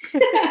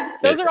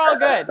 Those are all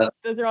good.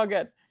 Those are all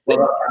good.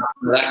 Well,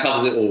 that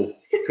covers it all.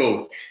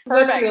 Cool.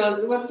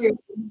 What's your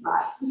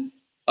insight?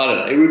 I don't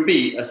know. It would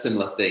be a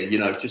similar thing,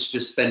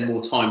 just spend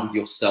more time with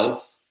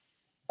yourself.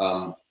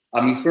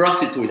 For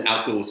us, it's always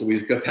outdoors, so we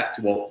would go back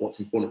to what's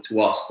important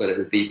to us, but it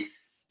would be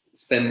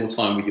spend more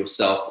time with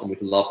yourself and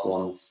with loved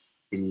ones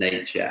in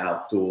nature,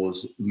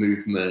 outdoors,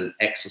 movement,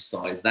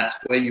 exercise. That's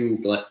where you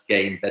will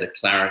gain better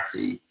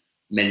clarity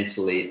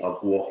mentally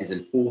of what is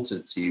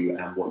important to you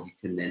and what you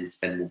can then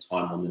spend more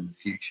time on in the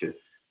future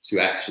to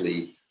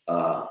actually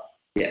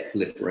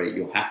proliferate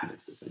your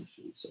happiness,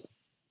 essentially. So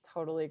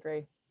totally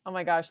agree. Oh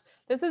my gosh,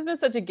 this has been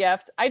such a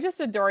gift. I just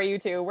adore you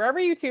two. Wherever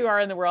you two are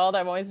in the world,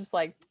 I'm always just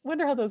like,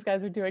 wonder how those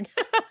guys are doing.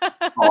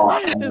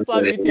 Just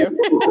love you too.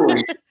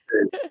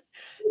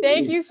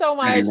 Thank you so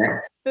much.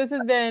 This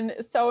has been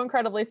so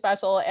incredibly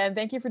special. And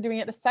thank you for doing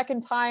it a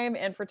second time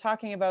and for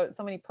talking about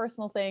so many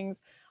personal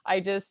things. I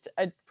just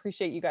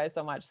appreciate you guys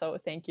so much. So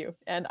thank you.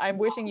 And I'm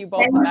wishing you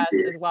both the best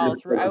as well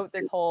throughout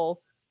this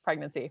whole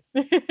pregnancy.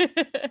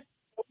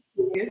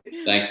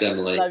 Thanks,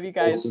 Emily. Love you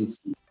guys.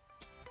 Awesome.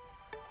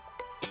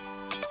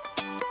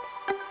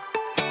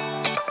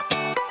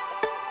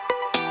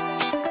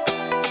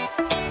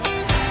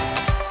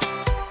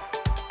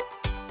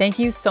 Thank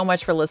you so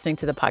much for listening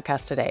to the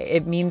podcast today.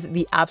 It means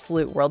the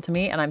absolute world to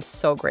me, and I'm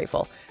so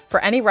grateful. For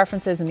any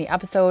references in the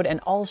episode and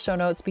all show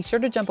notes, be sure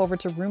to jump over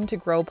to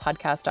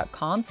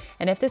roomtogrowpodcast.com.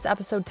 And if this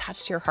episode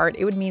touched your heart,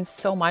 it would mean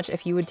so much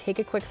if you would take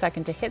a quick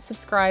second to hit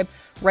subscribe,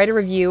 write a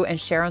review, and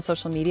share on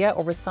social media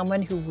or with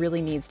someone who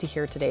really needs to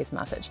hear today's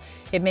message.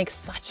 It makes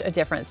such a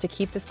difference to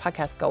keep this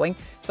podcast going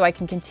so I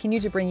can continue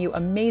to bring you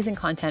amazing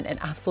content and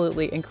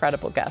absolutely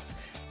incredible guests.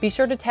 Be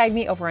sure to tag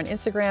me over on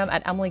Instagram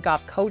at Emily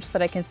Goff Coach so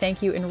that I can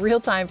thank you in real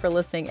time for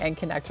listening and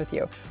connect with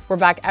you. We're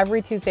back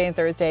every Tuesday and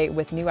Thursday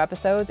with new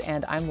episodes,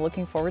 and I'm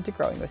looking forward to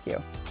growing with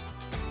you.